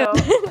 He's cute.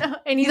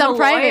 And he's on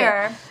private.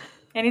 Lawyer.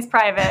 And he's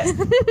private.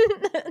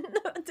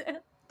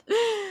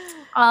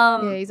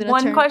 He's an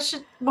one attorney.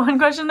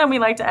 question that we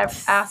like to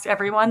ask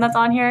everyone that's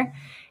on here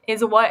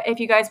is what if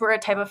you guys were a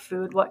type of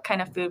food, what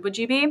kind of food would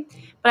you be?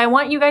 But I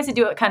want you guys to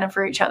do it kind of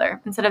for each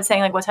other instead of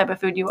saying like what type of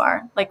food you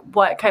are. Like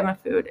what kind of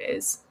food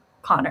is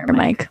Connor or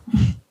Mike?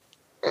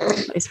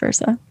 Vice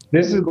versa.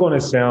 This is going to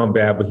sound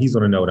bad, but he's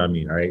going to know what I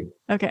mean, all right?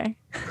 Okay.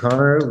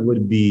 Connor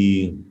would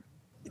be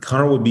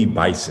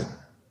bison.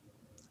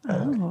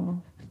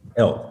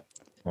 Elk.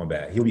 My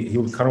bad.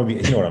 Connor would be,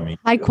 you know what I mean?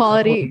 High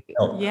quality.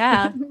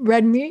 Yeah.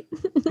 Red meat.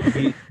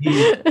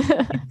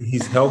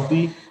 He's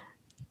healthy.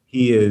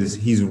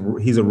 He's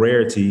a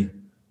rarity,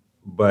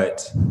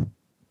 but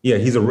yeah,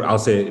 he's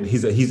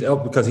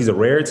elk because he's a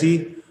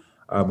rarity.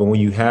 But when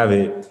you have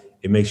it,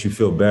 it makes you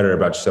feel better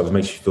about yourself. It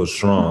makes you feel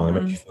strong.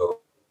 It makes you feel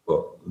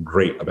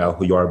great about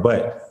who you are,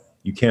 but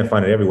you can't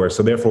find it everywhere.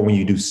 So therefore, when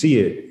you do see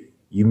it,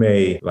 you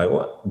may like,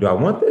 what? Do I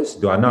want this?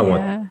 Do I not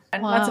want this?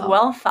 And that's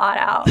well thought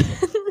out.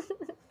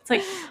 It's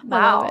like,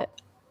 wow.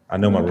 I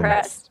know my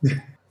roommates.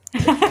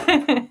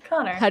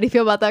 Connor. How do you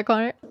feel about that,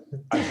 Connor?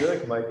 I feel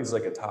like Mike is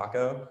like a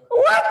taco.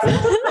 What?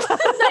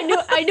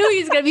 I knew he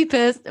was gonna be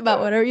pissed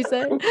about whatever you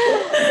said.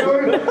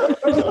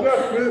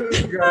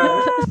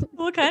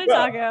 What kind of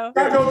taco?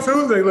 Taco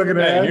Tuesday looking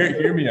at.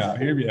 Hear me out.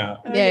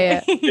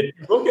 Yeah. If you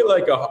look at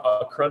like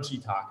a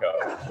crunchy taco,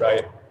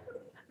 right?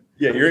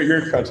 Yeah, you're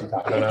a crunchy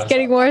taco. It's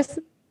getting worse.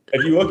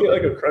 If you look at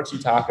like a crunchy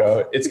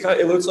taco,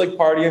 it looks like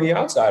party on the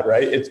outside,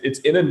 right? It's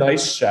in a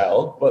nice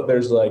shell, but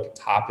there's like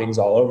toppings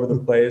all over the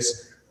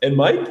place. And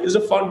Mike is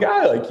a fun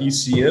guy. Like you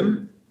see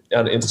him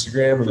on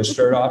Instagram with his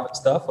shirt off and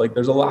stuff. Like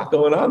there's a lot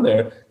going on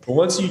there. But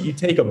once you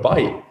take a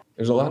bite,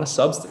 there's a lot of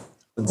substance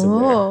in there. And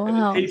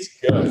wow. it tastes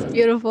good. It's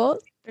beautiful.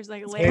 There's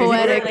like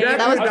poetic.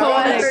 That was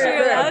poetic.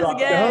 That was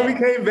good. The homie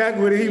came back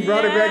with it. He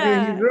brought it back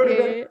in.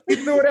 He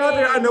threw it out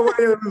there. I know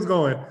where it was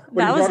going.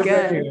 That was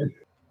good.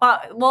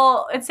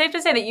 Well, it's safe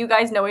to say that you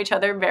guys know each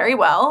other very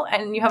well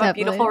and you have a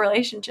beautiful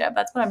relationship.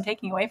 That's what I'm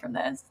taking away from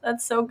this.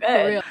 That's so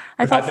good.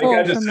 I think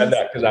I just said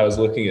that because I was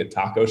looking at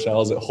taco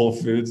shells at Whole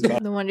Foods.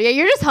 No wonder. Yeah,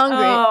 you're just hungry.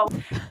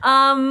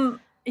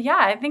 Yeah,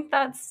 I think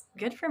that's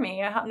good for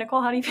me.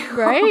 Nicole, how do you feel?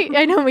 Right?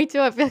 I know, me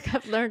too. I feel like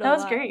I've learned a lot.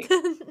 That was great.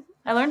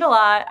 I learned a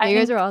lot. You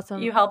guys are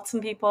awesome. You helped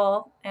some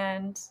people,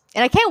 and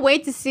I can't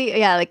wait to see.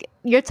 Yeah, like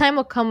your time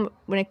will come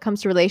when it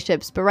comes to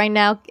relationships, but right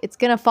now it's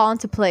gonna fall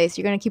into place.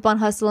 You're gonna keep on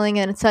hustling,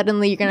 and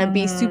suddenly you're gonna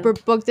be super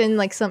booked in,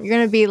 like you're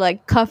gonna be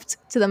like cuffed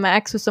to the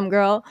max with some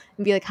girl,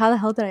 and be like, how the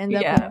hell did I end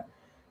up? Yeah.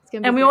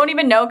 And we won't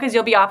even know because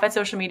you'll be off at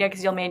social media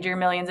because you'll made your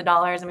millions of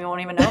dollars and we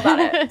won't even know about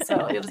it.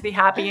 So you'll just be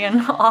happy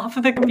and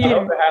off the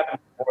computer.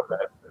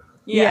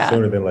 Yeah.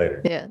 Sooner than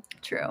later. Yeah.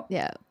 True.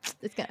 Yeah.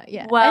 It's gonna.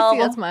 Yeah. Well, I see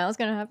that smile. It's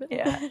gonna happen.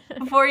 Yeah.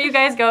 Before you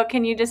guys go,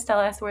 can you just tell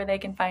us where they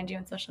can find you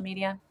on social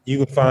media?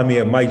 You can find me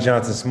at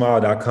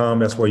MikeJohnsonSmile.com.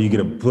 That's where you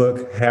get a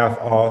book half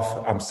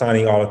off. I'm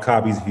signing all the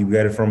copies if you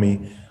get it from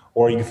me.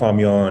 Or you can find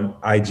me on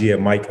IG at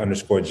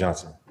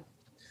Mike_Johnson.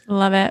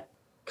 Love it.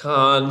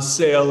 Con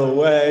sail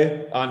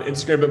away on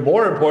Instagram, but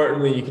more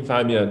importantly, you can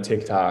find me on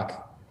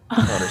TikTok.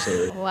 Connor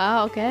Saeli.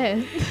 Wow.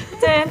 Okay.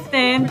 Dun.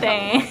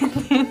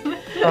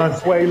 On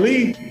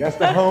Saeli. That's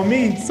the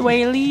homie.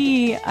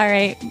 Saeli. All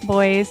right,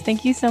 boys.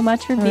 Thank you so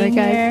much for being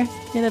here.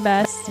 You're the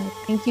best.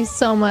 Thank you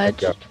so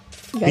much.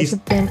 You guys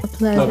have been a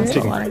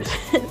pleasure.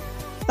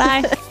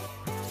 Bye.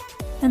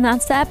 And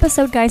that's the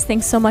episode, guys.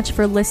 Thanks so much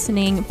for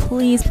listening.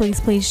 Please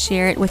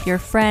share it with your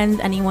friends,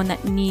 anyone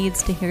that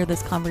needs to hear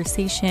this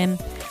conversation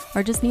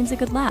or just needs a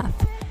good laugh.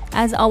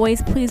 As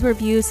always, please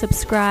review,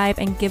 subscribe,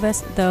 and give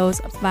us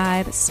those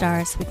 5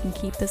 stars so we can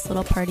keep this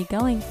little party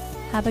going.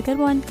 Have a good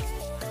one.